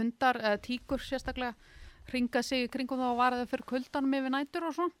hafa hundar, tíkur sérstaklega, hringað sig í kringum þá og varðið fyrir kuldanum yfir nætur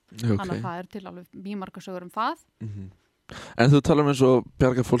og svona. Þannig að það til alveg mjög margar sögur það. En þú talar eins og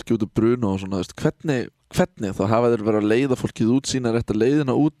bjarga fólki út úr bruna og svona, hvernig þá hafa þeir verið að leiða fólkið út sína rétt að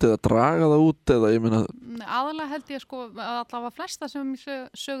leiðina út eða draga það út eða ég meina... Aðalega held ég allavega flesta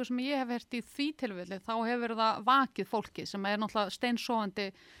sögur sem ég hef heyrt í því tilfelli þá hefur það vakið fólkið sem náttúrulega steinsofandi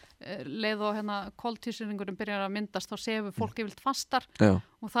leið og koltvísýringurinn byrjar að myndast þá sefur fólk yfirleitt fastar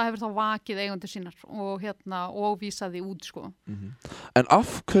og það hefur þá vakið eigendur sínar og vísaði út sko. En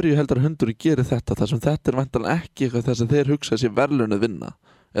af hverju heldur hundur gerir þetta þar sem þetta væntanlega ekki eitthvað þess að þeir hugsa sér verðlaunuð vinna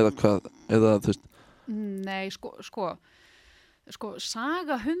eða hvað, eða þú veist? Nei, sko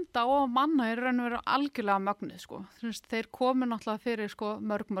saga hunda og manna raun og veru algjörlega mögnuð sko. Þeir komu náttúrulega fyrir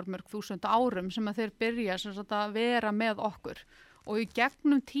mörg þúsund árum sem að þeir byrja að vera með okkur og í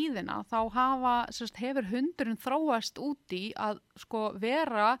gegnum tíðina þá hefur hundurinn þróast út í að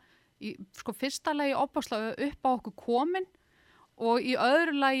vera í fyrsta lagi opaslega upp á okkur komin og í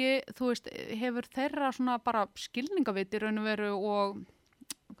öðru lagi hefur þeirra svona bara skilningavit í raun og veru og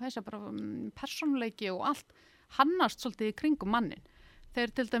persónuleiki og allt hannast svolítið í kringum mannin.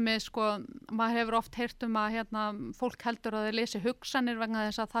 Þeir til dæmis, maður hefur oft heyrt að fólk heldur að þeir lesi hugsanir vegna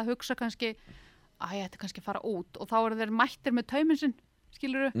þess að það hugsa kannski að ég ætti kannski að fara út og þá eru þeir mættir með tauminn sinn,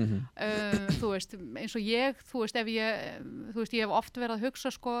 skilurðu? Þú veist, eins og ég, ef ég hef oft verið að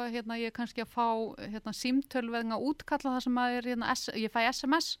hugsa, ég kannski að fá símtöl vegna útkalla það sem að ég fæ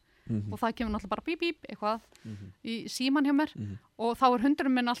SMS og það kemur náttúrulega bara bíp, eitthvað í síman hjá mér og þá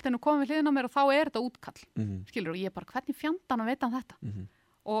hundurinn minn allt einu komið við hliðina á mér og þá þetta útkall, skilurðu? Og ég bara, hvernig fjandann að veit hann þetta?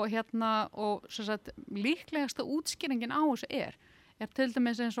 Og sem sagt, líklegasta útskýringin á þessu er til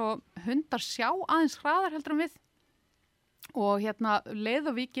dæmis eins og hundar sjá aðeins hraðar heldur en við og leið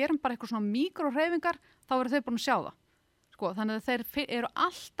og við gerum bara eitthvað svona míkróhreyfingar þá eru þeir búin að sjá það þannig að þeir eru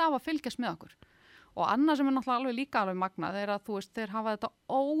alltaf að fylgjast með okkur og annað sem náttúrulega alveg líka alveg magnað að þeir hafa þetta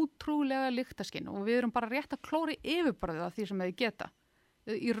ótrúlega lyktaskinn og við erum bara rétt að klóra í yfirborðið af því sem þeir geta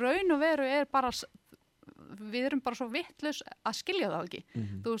í raun og veru við erum bara svo vittlaus að skilja það ekki.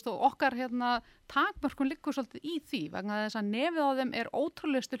 Þú veist, og okkar takmörkun liggur svolítið í því vegna þess að nefið á þeim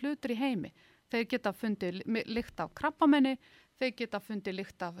ótrúlegustu hlutur í heimi. Þeir geta fundið lykt af krabbamenni, þeir geta fundið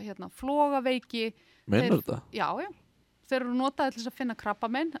lykt af flogaveiki. Meinar þetta? Já. Þeir eru notaði til þess að finna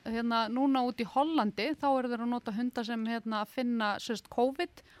krabbamenn. Núna út í Hollandi, þá eru þeir að nota hundar sem finna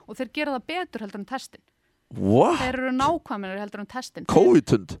COVID og þeir gera það betur heldur en testin. What? Þeir eru nákvæmir heldur en testin.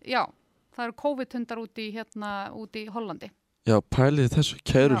 COVID-hund? Já. Það eru COVID-hundar út í Hollandi. Já, pælið þessu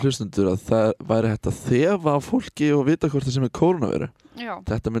kæru hlustendur að það væri hægt að þefa af fólki og vita hvort það sem kórónuveiru. Já.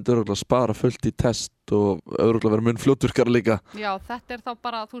 Þetta myndi örugglega spara fullt í test og örugglega vera mun fljótvirkara líka. Já, þetta þá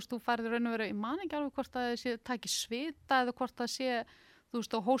bara, þú færði raun og veru, ég man ekki alveg hvort það sé tæki svita eða hvort það sé,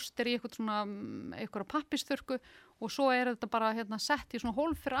 og hóstir í eitthvað pappisþurrku og svo þetta bara sett í svona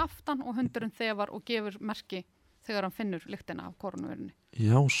hólf fyrir aftan og hundurinn þefar og gefur merki þegar hann finnur lyktina af kórónuveirunni.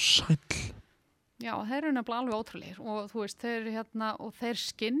 Já, sæll. Já, þeir eru nefnilega alveg ótrúlegir og þeir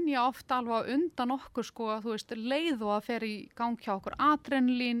skynja ofta alveg á undan okkur leið og að fer í gang hjá okkur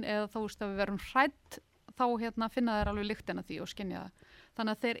adrenalín eða ef við verum hrædd þá finna þeir alveg lyktina því og skynja það.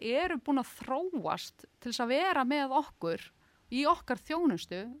 Þannig að þeir eru búin að þróast til þess að vera með okkur í okkar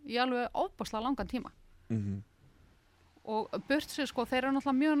þjónustu í alveg ofboðslega langan tíma. Og burt sér þeir eru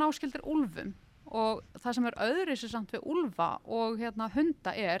náttúrulega mjög náskyldir úlfum og það sem öðruvísi samt við úlfa og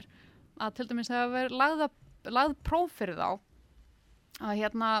hunda að til dæmis þegar verið lagð próf fyrir þá að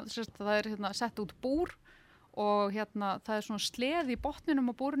það sett út búr og það svona sleði í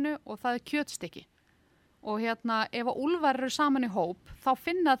botninum á búrinu og það kjötstykki og ef að úlfar eru saman í hóp þá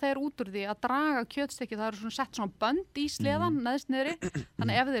finna þeir út úr því að draga kjötstykki, það eru sett svona bönd í sleðan neðst niðri,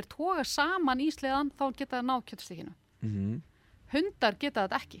 þannig ef þeir toga saman í sleðan þá geta þeir náð kjötstykkinu. Hundar geta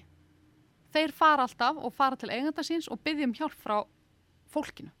þetta ekki. Þeir fara alltaf og fara til eiganda síns og biðja hjálp frá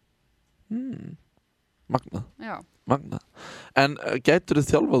fólkinu. Magnað. Já. Magnað. En gætur þið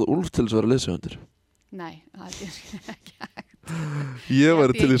þjálfað úlf til þess að vera leiðsögundur? Nei, það ekki hægt. Ég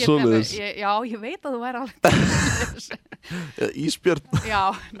væri til í svoleiðis. Já, ég veit að þú væri alveg til þess. Ísbjörn. Já,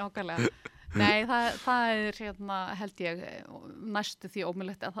 nákvæmlega. Nei, það held ég næstu því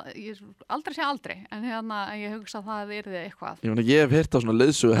ómögulegt ég aldrei sé aldrei, en ég hugsa að það yrði eitthvað. Ég hef heyrt á svona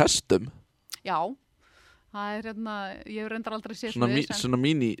leiðsögu hestum. Já, það ég hef reyndar aldrei séð svona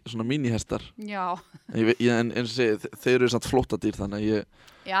mínihestar. Já. En þeir eru samt flóttadýr þannig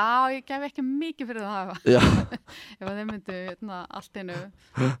að ég gef ekki mikið fyrir það. Já. Ef þeir myndu allt einu.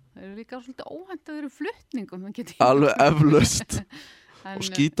 Þeir eru líka svolítið óhæntaður í flutningum. Alveg eflaust. Og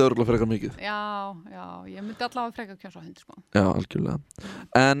skýta örugglega frekar mikið. Já, ég myndi allavega frekar kjósa á hund, sko. Já, algjörlega.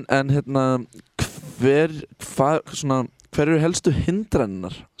 En hérna, hver eru helstu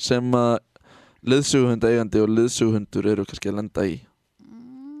hindranirnar sem að leiðsöguhund eigandi og leiðsöguhundur eru kannski að lenda í?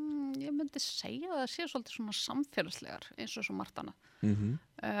 Ég myndi segja að það sé svolítið svona samfélagslegar eins og svo margt annað.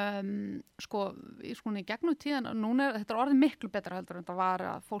 Sko í gegnum tíðan, núna þetta orðið miklu betra heldur en það var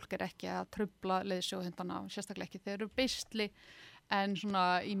að fólk ekki að trufla leiðsöguhundana, sérstaklega ekki, þeir eru beisli. En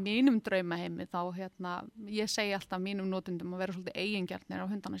svona í mínum draumaheimi þá ég segi alltaf mínum notendum að vera svolítið eigingjarnir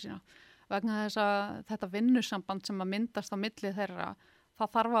á hundana sína. Vegna þess að þetta vinnusamband sem að myndast á milli þeirra,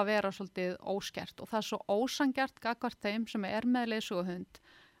 það þarf að vera svolítið óskert og það er svo ósangjart gagnvart þeim sem er með leiðsöguhund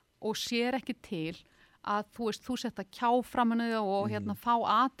og sér ekki til að þú sett að kjá framan þau og fá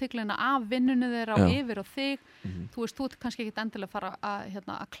athyglinna af vinnunni þeirra og yfir og þig. Þú ert kannski ekki endilega fara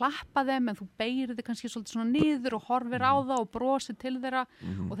að klappa þeim en þú beirir þig kannski svolítið svona niður og horfir á það og brosir til þeirra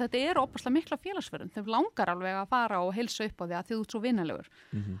og þetta er óbærslega mikla félagsverðin. Þeim langar alveg að fara og heilsa upp á því að því þú ert svo vinalegur.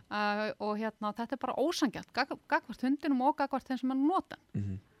 Og þetta er bara ósangjart gagnvart hundinum og gagnvart þeim sem hann nota.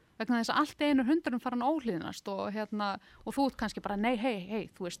 Vegna þess að allt einur hundurum faran óhlýðnast og þú ert kannski bara nei, hei,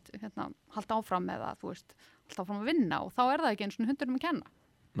 þú veist, halda áfram eða þú veist, halda áfram að vinna og þá er það ekki eins og hundurum að kenna.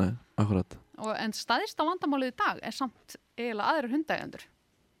 Nei, akkurat. En staðista vandamálið í dag er samt eiginlega aðrir hundægjendur.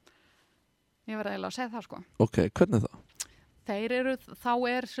 Ég verði eiginlega að segja það, sko. Ok, hvernig það? Þá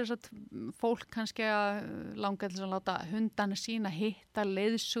er fólk kannski að langa til að láta hundana sína hitta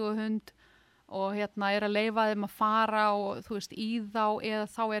leiðsöguhund og er að leyfa þeim að fara og þú veist, í þá eða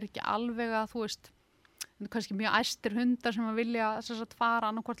þá er ekki alveg að þú veist, kannski mjög æstir hundar sem að vilja fara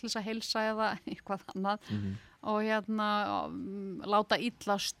annarkvort til þess að heilsa eða eitthvað annað og láta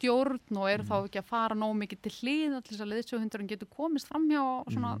illa stjórn og eru þá ekki að fara nóg mikið til hlið til þess að leiðsöguhundurinn getur komist framhjá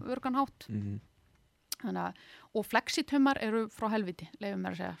svona örgan hátt. Og flexithummar eru frá helviti, leyfum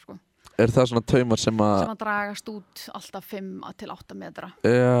mér að segja, sko. Er það svona taumar sem að dragast út alltaf 5 til 8 metra.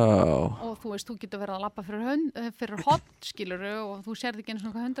 Já. Og þú veist, þú getur verið að labba fyrir horn, skilurðu, og þú sérð ekki eins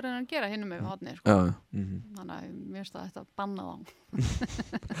og hvað hundur er að gera hinum með horni, sko. Þannig að mér finnst að þetta banna þá.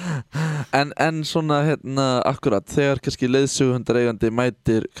 en svona, akkurat, þegar kannski leiðsöguhundar eigandi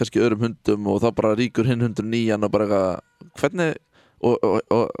mætir kannski öðrum hundum og þá bara ríkur hinn hundur nýjan og bara hvernig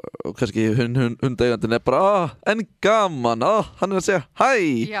og kannski hundeigandinn er bara en gaman, hann er að segja hæ,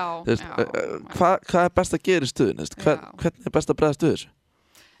 hvað er best að gera í stuðin, hvernig er best að bregðast við þessu?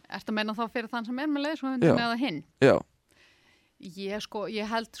 Ertu að meina þá fyrir þann sem er með leiðsöguhundin eða hinn? Já. Ég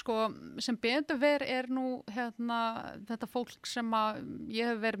held sem betur verið er nú þetta fólk sem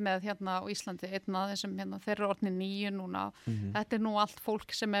ég hef verið með á Íslandi, einn af þessum þeir eru orðnir 9 núna. Þetta er nú allt fólk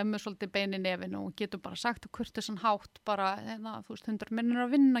sem er með svolítið bein í nefinu og getur bara sagt og kurteisen hátt bara, þú veist, hundar minnir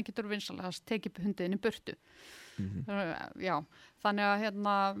að vinna getur vinsalega tekið hundin í burtu. Já, þannig að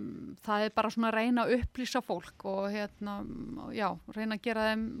það er bara svona að reyna að upplýsa fólk og reyna að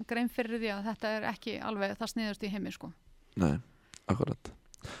gera þeim grein fyrir því að þetta er ekki alveg það sniðust í heimi, sko. Nei, akkurat.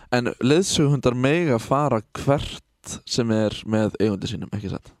 En leiðsöguhundar mega fara hvert sem er með eigundi sínum,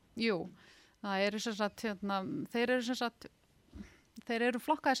 ekki satt? Jú, það eru þeir eru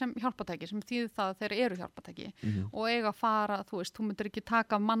flokkaði sem hjálpatæki sem þýðir það að þeir eru hjálpatæki og eiga að fara, þú veist, þú myndir ekki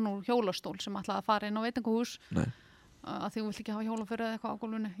taka mann úr hjólastól sem ætlaði að fara inn á veitingahús að því þú vilt ekki hafa hjólaförð eða eitthvað á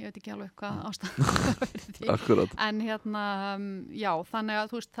gólfinu, ég veit ekki alveg hvað ástæðan verið því. Akkurat. En já, þannig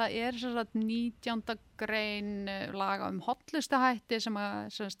að þú veist, það er 19. grein laga hollustahætti sem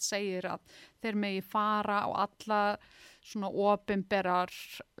segir að þeir megi fara á alla svona opinberar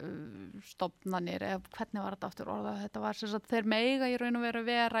stofnanir, eða hvernig var þetta aftur orðað, þetta var þeir mega í raun og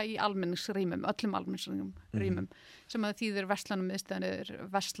vera í almenningsrýmum, öllum almenningsrýmum sem að þýðir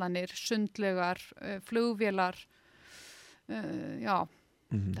verslanir, sundlegar, flugvélar,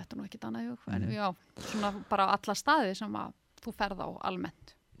 þetta er nú ekkit annað en svona bara alla staði sem að þú ferð á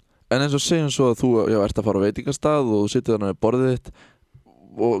almennt. En eins og segjum svo að þú ert að fara á veitingastað og þú situr þarna við borðið þitt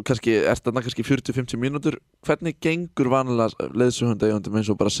og kannski ert þarna kannski 40-50 mínútur, hvernig gengur vanalega leiðsöguhundaeigendum eins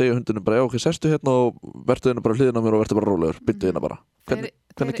og bara segja hundunum bara ok, sestu hérna og vertu hérna bara hliðina á mér og vertu bara rólegur, byttu hérna bara.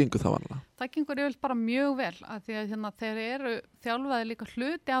 Hvernig gengur það vanalega? Það gengur yfirleitt bara mjög vel að því að þeir eru þjálfaði líka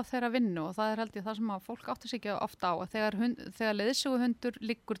hluti af þeirra vinnu og það er held ég það sem að fólk áttur sig ekki ofta á að þegar leiðsöguhundur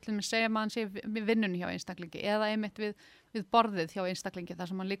liggur til að segja maður sé við vinnunni hjá einstaklingi eða einmitt við borðið hjá einstaklingi þar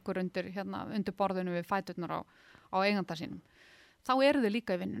sem hann liggur undir borðinu við fæturnar á eiganda sínum. Þá eru þau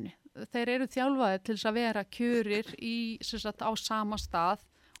líka í vinnunni. Þeir eru þjálfaði til þess að vera kjörir á sama stað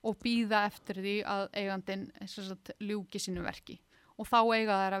og bíða eftir því að eigandinn ljúki sínu verki. Og þá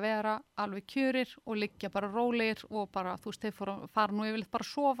eiga þær að vera alveg kjörir og liggja bara rólegir og bara, þú veist, þeir fara nú yfirleitt bara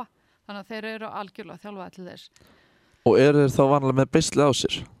að sofa. Þannig að þeir eru algjörlega þjálfaði til þess. Og þeir þá vanlega með beisli á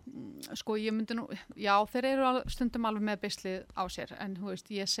sér? Sko ég myndi nú, já þeir eru stundum alveg með beislið á sér en þú veist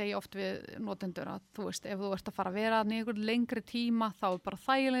ég segi oft við notendur að þú veist ef þú ert að fara að vera einhver lengri tíma þá bara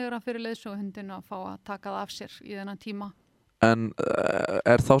þægilegur að fyrir leiðsöguhundin að fá að taka það af sér í þennan tíma. En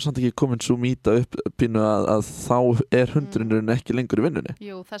þá samt ekki komin svo mýta upp pínu að þá hundurinn ekki lengur í vinnunni?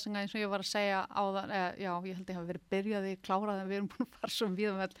 Jú, þess vegna eins og ég var að segja á það, já ég held ég hafi verið byrjaði klárað en við erum búin að fara svo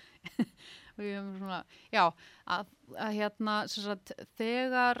víðum og við erum svona, já að hérna sagt,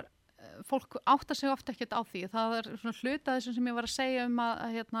 þegar fólk áttar sig ofta ekkert á því það svona hluta þessum sem ég var að segja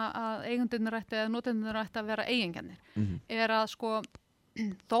að eigendurnir ætti eða notendurnir ætti að vera eigengjarnir er að sko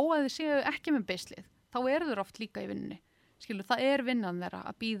þó að þið séu ekki með beislið þá eru þeir oft líka í vinnunni skilur, það er vinnan þeirra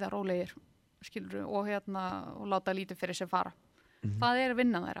að bíða rólegir skilur og og láta lítið fyrir sér fara það er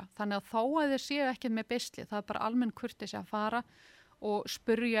vinnan þeirra, þannig að þó að þið séu ekki með beislið, það er bara almenn kurteisi að fara og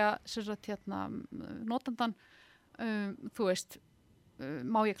spurja notandan þú veist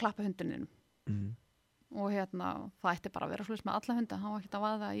má ég klappa hundinum og það ætti bara að vera slúst með alla hunda, hann var ekki að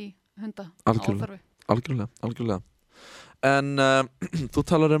vaða í hunda algjörlega en þú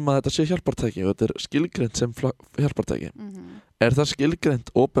talar að þetta sé hjálpartæki og þetta er skilgreint sem hjálpartæki er það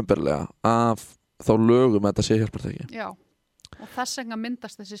skilgreint opinberlega af þá lögum að þetta sé hjálpartæki? Já, og þess vegna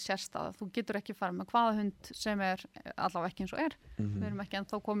myndast þessi sérstaða, þú getur ekki fara með hvaða hund sem er allavega ekki eins og er við erum ekki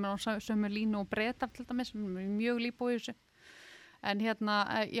ennþá komin á sömu línu og Bretar til dæmis, við erum mjög líbúið þessu en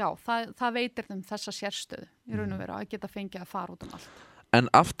já, það veitir þeim þessa sérstöðu í raun og veru að geta fengið að fara út allt. En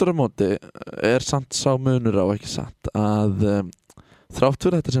aftur á móti er samt sá munur á ekki satt að þrátt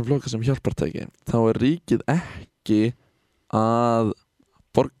fyrir þetta sem flokka sem hjálpartæki þá er ríkið ekki að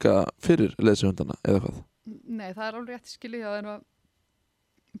borga fyrir leiðsögundana eða hvað? Nei, það er alveg rétt skilið að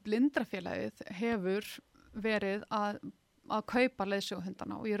Blindrafélagið hefur verið að kaupa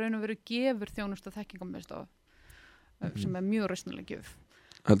leiðsöguhundana og í raun og veru gefur þjónustu þekkingarmiðstofu sem er mjög rausnuleg gjöf.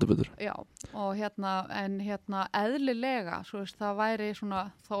 Heldur betur. Já, og en eðlilega, svo veist, það væri svona,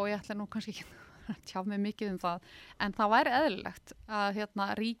 þó ég ætla nú kannski ekki að tjá mig mikið það, en það væri eðlilegt að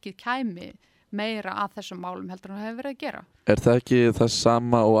ríkið kæmi meira að þessum málum heldur en það hefur verið að gera. Er það ekki það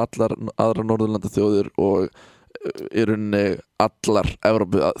sama og allar aðrar Norðurlanda þjóðir og í rauninni allar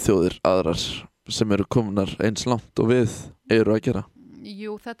Evrópu þjóðir aðrar sem eru komnar eins langt og við eru að gera?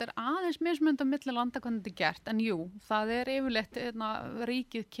 Jú, þetta er aðeins mismunandi á milli landa hvernig þetta er gert, en jú, það er yfirleitt,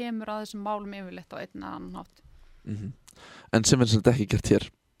 ríkið kemur að þessum málum yfirleitt á einn annan hátt. En sem er þetta ekki gert hér?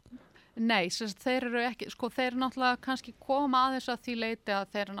 Nei, þeir eru ekki, sko, þeir eru náttúrulega kannski koma að þess að því leiti að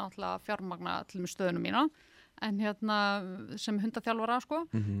þeir eru náttúrulega fjármagna til með stöðunum mína, en sem hundaþjálfara, sko,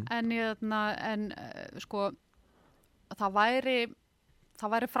 en sko, það væri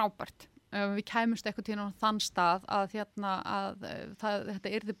frábært. Við kæmust eitthvað tíðan á þann stað að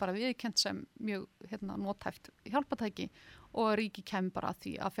þetta yrði bara viðurkennt sem mjög nothæft hjálpartæki og ríki kemur bara að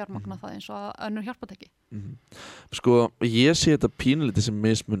því að fjármagna það eins og önnur hjálpartæki. Sko, ég sé þetta pínlítið sem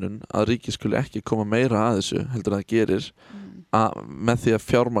mismunun að ríki skuli ekki koma meira að þessu heldur að það gerir með því að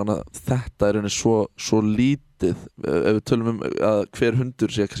fjármagna þetta er rauninni svo lítið ef við tölum að hver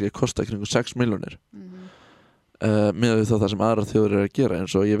hundur sé kannski að kosta kringu 6 milljónir. Með við það sem aðrar þjóður eru að gera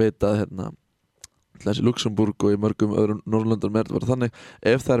eins og ég veit að í Luxemburg og í mörgum öðrum Norðurlöndum er þetta þannig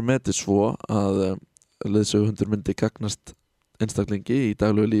ef það er metið svo að leiðsöguhundur myndi gagnast einstaklingi í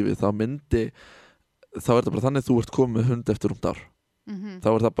daglegu lífi þá er þetta bara þannig þú ert komið hund eftir rúmt ár þá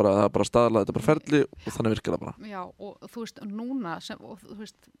er það bara staðalað, þetta er bara ferli og þannig virkar það bara. Já, og þú veist,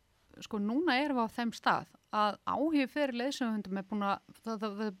 núna erum við á þeim stað að áhugi fyrir leiðsöguhundum er búin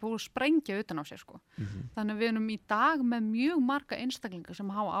að sprengja utan á sér sko. Þannig við erum í dag með mjög marga einstaklingar sem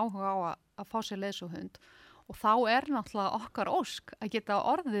hafa áhuga á að fá sér leiðsöguhund og þá er náttúrulega okkar ósk að geta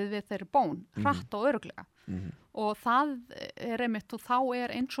orðið við þeirri bón hratt og örugglega og það er einmitt og þá er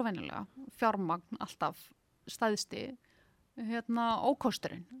eins og venjulega fjármagn alltaf stæðsti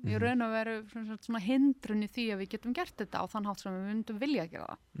ókosturinn í raun og veru svona hindrun í því að við getum gert þetta á þann hátt sem við myndum vilja að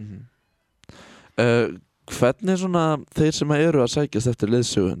gera það. Hvernig svona þeir sem eru að sækjast eftir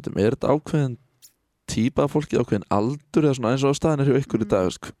leiðsöguhundum, er þetta ákveðin típa af fólki, ákveðin aldur eða svona eins og staðan er hjá ykkur í dag,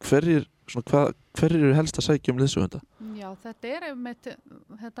 hverjir eru helst að sækja leiðsöguhunda? Já, þetta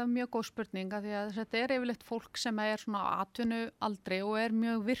er mjög góð spurning að því að þetta er yfirleitt fólk sem er svona atvinnualdri og er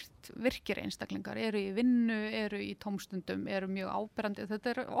mjög virkir einstaklingar, eru í vinnu, eru í tómstundum, eru mjög áberandi,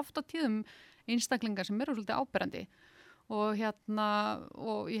 þetta er ofta tíðum einstaklingar sem eru svolítið áberandi og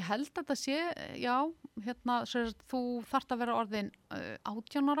og ég held að þetta sé, já, þú þarft að vera orðin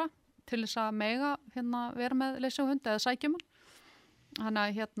 18 ára til þess að mega vera með leiðsöguhund eða sækjum hann.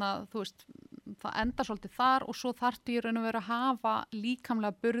 Þannig að þú veist, það endar svolítið þar og svo þarftu í raun og veru að hafa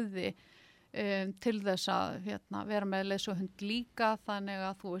líkamlega burði til þess að vera með leiðsöguhund líka, þannig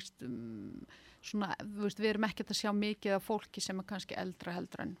að þú veist, við erum ekkert að sjá mikið af fólki sem kannski eldra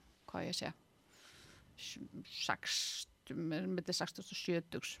heldur en, hvað ég sé, 60 og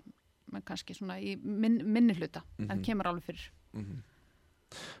 70, menn kannski svona í minni hluta, en kemur alveg fyrir.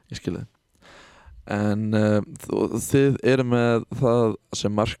 Ég skil það. En þið eru með það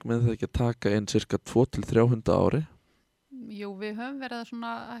sem markmið þegar ekki að taka inn cirka 2-3 hunda á ári? Jú, við höfum verið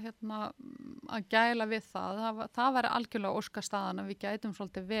svona, að gæla við það. Það væri algjörlega óskastaðan að við gætum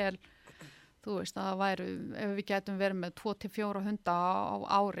svolítið vel, þú veist, að það væri, ef við gætum verið með 2-4 hunda á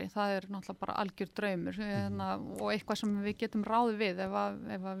ári, það er náttúrulega bara algjör draumur og eitthvað sem við getum ráðið við ef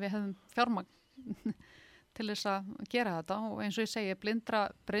við hefum fjármagn til þess að gera þetta, og eins og ég segi,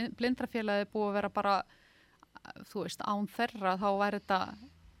 blindrafélagið búið að vera bara, þú veist, án þeirra, þá væri þetta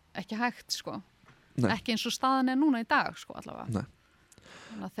ekki hægt, sko. Nei. Ekki eins og staðan er núna í dag, sko, allavega. Nei.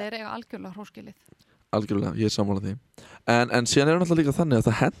 Þannig að þeir eiga algjörlega hróskilið. Algjörlega, ég er sammála því. En síðan er náttúrulega líka þannig að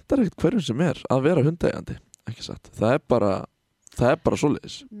það hendar ekkert hverjum sem er að vera hundaeigandi, ekki satt. Það er bara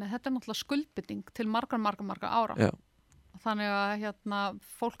svoleiðis. Nei, þetta er náttúrulega skuldbinding til margar ára. Já. Þannig að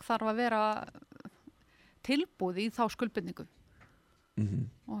fólk þarf að vera tilbúð í þá skuldbindningu.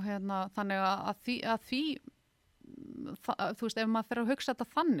 Og þannig að því þú veist, ef maður fyrir að hugsa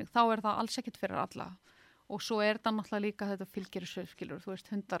þetta þannig, þá er það alls ekkert fyrir alla. Og svo er þetta náttúrulega líka þetta fylgirskilur, þú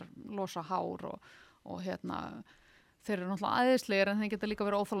veist, hundar losa hár og þeir eru náttúrulega æðislegir, en þeir geta líka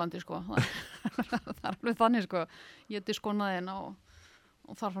verið óþolandi, sko. Það er alveg þannig, sko. Ég geti skonaðina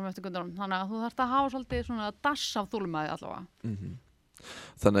og þar fram eftir gundunum. Þannig að þú þarft að hafa svolítið svona dass af þúlumæði allavega.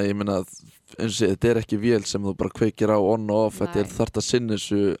 Þannig að ég meina, eins og þetta er ekki vél sem þú bara kveikir á on og off, þetta er þarft að sinna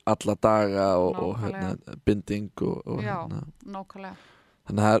þessu alla daga og binding og Já, nákvæmlega.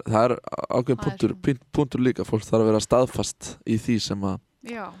 Þannig að það er ákveðin punktur líka, fólk þarf að vera staðfast í því sem að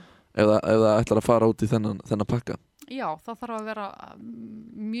ef það ætlar að fara út í þennan pakka. Já, það þarf að vera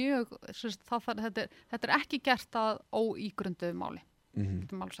mjög, þetta er ekki gert að óígrunduðu máli. Þetta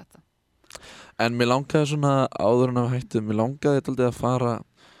er málsetta. En mér langaði svona áður en að hættu, mér langaði þetta að fara,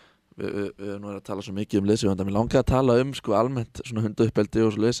 við erum nú að tala svo mikið leiðsöguhunda, mér langaði að tala sko almennt svona hundauppeldi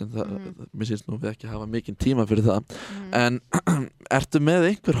og svo leiðsinn, mér sýnst nú við ekki hafa mikinn tíma fyrir það. En ertu með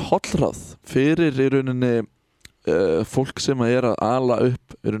einhver hollráð fyrir í rauninni fólk sem er að ala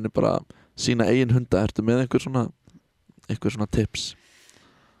upp í rauninni bara sína eigin hunda, ertu með einhver svona tips?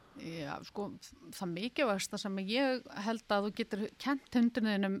 Já, sko, það mikilvægasta sem ég held að þú getur kennt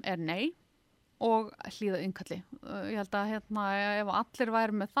hundinum er nei og hlýða innkalli. Ég held að ef allir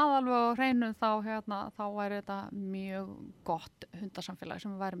væri með það alveg á hreinu þá væri þetta mjög gott hundasamfélag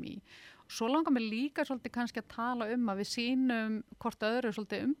sem við værum í. Svo langar mér líka svolítið kannski að tala að við sýnum hvort öðru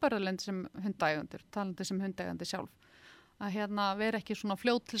svolítið umbörðulendi sem hundaeigendur, talandi sem hundaeigandi sjálf. Að vera ekki svona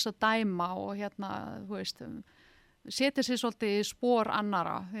fljót til þess að dæma og þú veist, setja sér svolítið í spór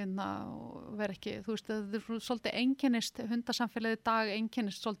annara og vera ekki, þú veist, það er svolítið einkennist, hundasamfélagið í dag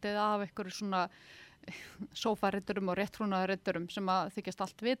einkennist svolítið af einhverju svona sófaritturum og réttrúnaðaritturum sem að þykjast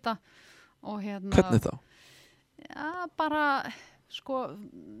allt vita og Hvernig þá? Já, bara, sko,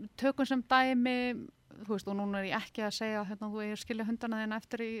 tökum sem dæmi, þú veist, og núna er ég ekki að segja þú skilja hundana þína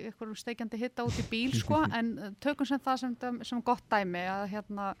eftir í einhverjum steikjandi hitta út í bíl, sko, en tökum sem það sem gott dæmi að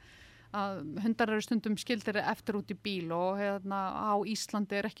hundar eru stundum skildir eftir út í bíl og á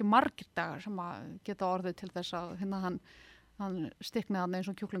Íslandi er ekki margir dagar sem að geta orðið til þess að hann stiknaði hann eins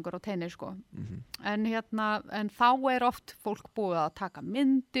og kjúklingur á teini, sko. En þá er oft fólk búið að taka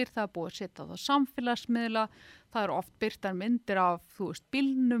myndir, það er búið að setja það á samfélagsmiðla, það eru oft birtar myndir af, þú veist,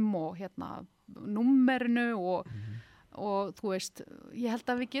 bílnum og númerinu og þú veist, ég held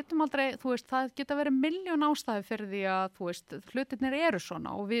að við getum aldrei, þú veist, það geta verið milljón ástæði fyrir því að, þú veist, hlutirnir eru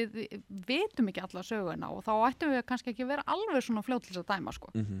svona og við vitum ekki alla söguna og þá ættum við kannski ekki vera alveg svona fljótlis að dæma,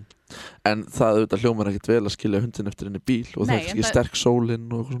 sko. En það auðvitað hljómar ekkert vel að skilja hundin eftir henni bíl og það er ekki sterk sólinn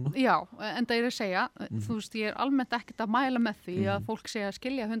og svona. Já, en það er að segja, þú veist, ég er almennt ekkert að mæla með því að fólk segja að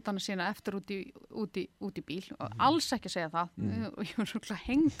skilja hundana sína eftir út í bíl og alls ekki segja það. Ég er svona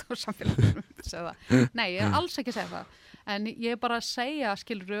hengd á samfélaginu að segja það. Nei, ég er alls ekki að segja það. En ég er bara að segja,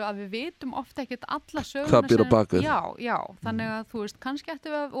 skilurðu, að við vitum ofta ekkert alla söguna hvað býr á bakvið. Já, þannig að þú veist, kannski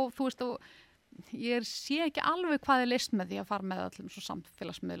ættum við og þú veist, og ég sé ekki alveg hvað er list með því að fara með allum svo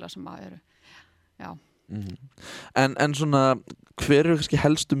samfélagsmiðla sem að eru. Já. En svona, hver eru kannski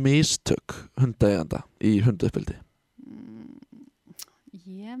helstu mistök hundaeiganda í hundauppeldi?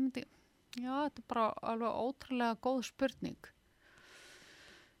 Já, þetta er bara alveg ótrúlega góð spurning.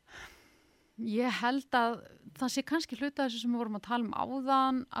 Ég held að það sé kannski hluta þessu sem við vorum að tala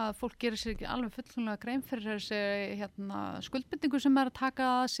áðan, að fólk gerir sér ekki alveg fullkomlega grein fyrir þessi skuldbindingu sem að taka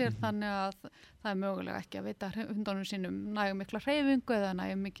að sér, þannig að það mögulega ekki að veita hundunum sínum nægilega mikla hreyfingu eða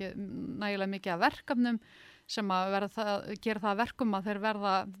nægilega mikið af verkefnum sem að gera það verkum að þeir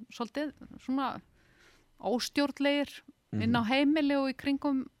verða svolítið svona óstjórnlegir inn á heimili og í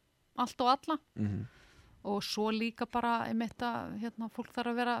kringum allt og alla. Og svo líka bara einmitt að fólk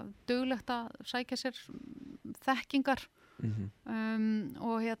þarf að vera duglegt að sækja sér þekkingar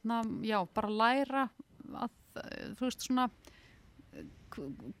og bara læra að þú veist svona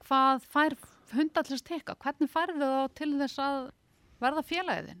hvað fær hunda til þess að teka, hvernig færðu þá til þess að verða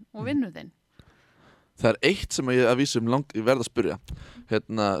félagið þinn og vinnu þinn. Það eitt sem ég að vísum ég verð að spyrja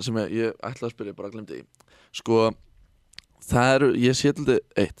sem ég ætla að spyrja, bara glemdi sko, ég sé til þetta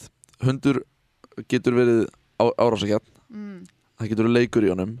eitt, hundur getur verið árásakjarn, það getur verið leikur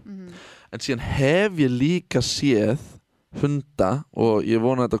í honum, en síðan hef ég líka séð hunda, og ég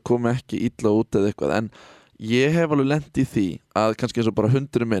vona að þetta komi ekki illa út eða eitthvað, en ég hef alveg lent í því að kannski eins og bara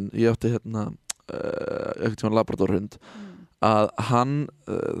hundurinn minn, ég átti eitthvað tíma labradorhund, að hann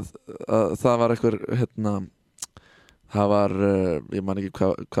það var einhver það var, ég man ekki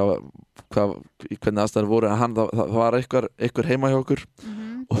hvernig aðstæður voru, en það var einhver heima hjá okkur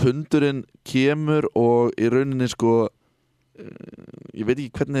og hundurinn kemur og í rauninni sko ég veit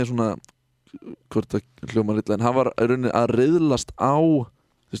ekki hvernig svona hvort það hljómar illa, en hann var í rauninni að riðlast á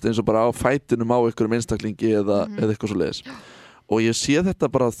eins og bara á fætinum á einhverjum einstaklingi eða eitthvað svo leiðis, og ég sé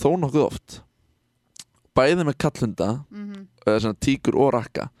þetta bara þó nokkuð oft bæði með kallhunda eða svona tíkur og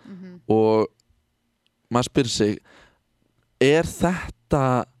rakka og maður spyr sig,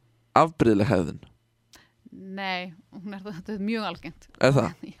 þetta afbrigðileg hegðun? Nei, þetta er mjög algengt. Er það?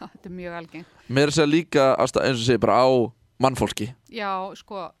 Já, þetta er mjög algengt. Mér er að segja líka eins og segja bara á mannfólki. Já,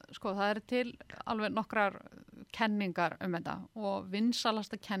 sko það eru til alveg nokkrar kenningar þetta og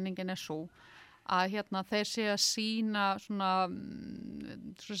vinsalasta kenningin er svo að þeir sé að sýna svona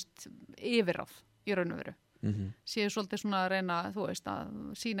yfirráð í raun og veru. Séu svolítið svona að reyna, þú veist, að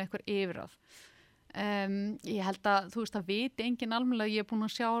sýna eitthvað yfirráð. Ég held að, þú veist, það viti engin almennilega, ég er búin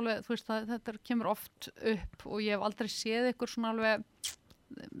að sjá alveg, þú veist, þetta kemur oft upp og ég hef aldrei séð eitthvað svona alveg,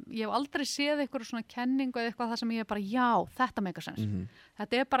 ég hef aldrei séð eitthvað svona kenningu eða eitthvað það sem ég er bara, já, þetta meikar sens.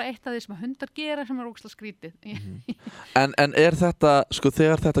 Þetta er bara eitt af því sem hundar gera sem er ógeðslega skrítið. En er þetta, sko,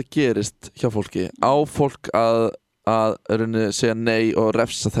 þegar þetta gerist hjá fólki, á fólk að segja nei og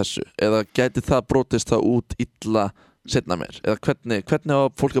refsa þessu, eða gæti það brotist það út illa seinna meir, eða hvernig á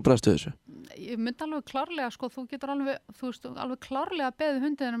fólk að bregðast við þessu? Ég myndi alveg klárlega, sko, þú getur alveg klárlega beðið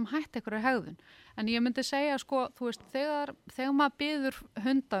hundin hætt einhverju hegðun, en ég myndi segja, sko, þú veist, þegar maður beður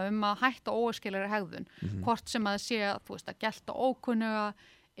hunda að hætta óæskilegri hegðun, hvort sem að sé, þú veist, að gelta ókunnuga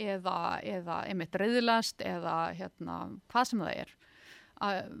eða einmitt reiðilast eða hvað sem það er,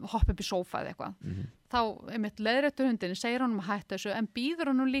 að hoppa upp í sófa eða eitthvað, þá einmitt leiðréttur hundin, segir honum að hætta þessu, en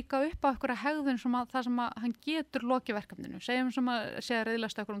býður honum líka upp á einhverja hegðun það sem að hann getur lokið verkefninu, segjum sem að segja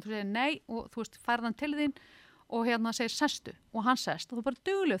reiðilast eitthvað, þú segir nei og þú veist, færð hann til þín og segir sestu og hann sest og þú bara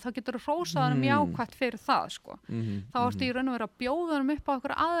dugleg, þá getur þú hrósað hann jákvætt fyrir það, sko. Þá ertu í raun og veru að bjóða hann upp á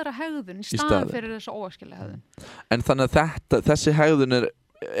einhverja aðra hegðun í staðan fyrir þessu óæskilega hegðun. En þannig að þessi hegðun er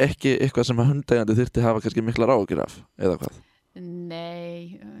ekki eitthvað sem að hundeigandi þyrfti hafa kannski miklar áhyggjur af, eða hvað?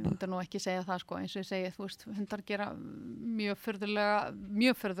 Nei, ég myndi nú ekki segja það, sko, eins og ég segi, þú veist, hundar gera mjög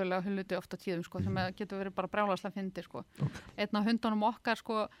furðulega hluti oft á tíðum, sko, sem getur verið bara brjálæðslega fyndið, sko. Einn af hundunum okkar,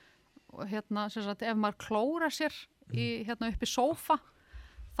 sko, sem sagt, ef maður klórar sér upp í sófa,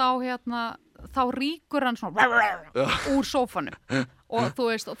 þá ríkur hann svona úr sófanu og þú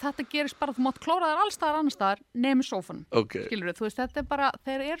veist, og þetta gerist bara, þú mátt klóra þær allstaðar annars staðar nemi sófanum, skilur þú veist, þetta er bara,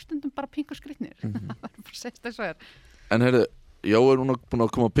 þeir eru stundum bara pingu skrýtnir, það er bara sést þess að En heyrðu, Jó er núna búin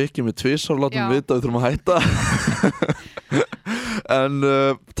að koma að pikki með tvisvar, látum við vita að við þurfum að hætta. En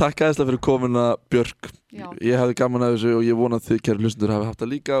takk æðislega fyrir komuna, Björk. Já. Ég hefði gaman að þessu og ég vona að þið, kæru hlustendur, hafi haft það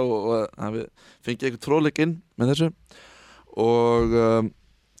líka og hafi fengið eitthvað fróðleik inn með þessu. Og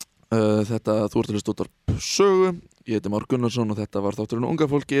þetta, þú ert að hlusta Útvarp Sögu. Ég heiti Már Gunnarsson og þetta var þátturinn Unga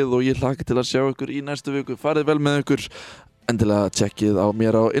fólkið og ég hlakka til að sjá ykkur í næstu viku. Farið vel með ykkur. Endilega tjekkið á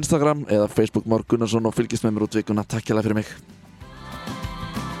mér á Instagram eða Facebook Már Gunnarsson og fylgist með mér út vikuna. Takk hérlega fyrir mig.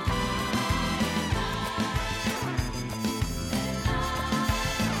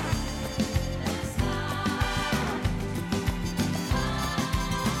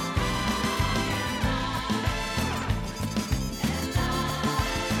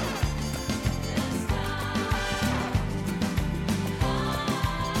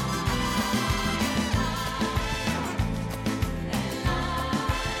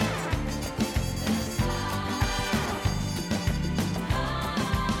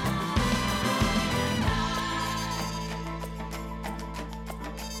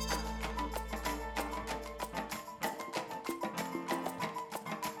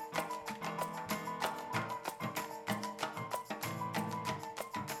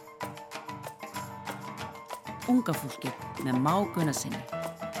 Unga fólkið með Má Gunnarsinni.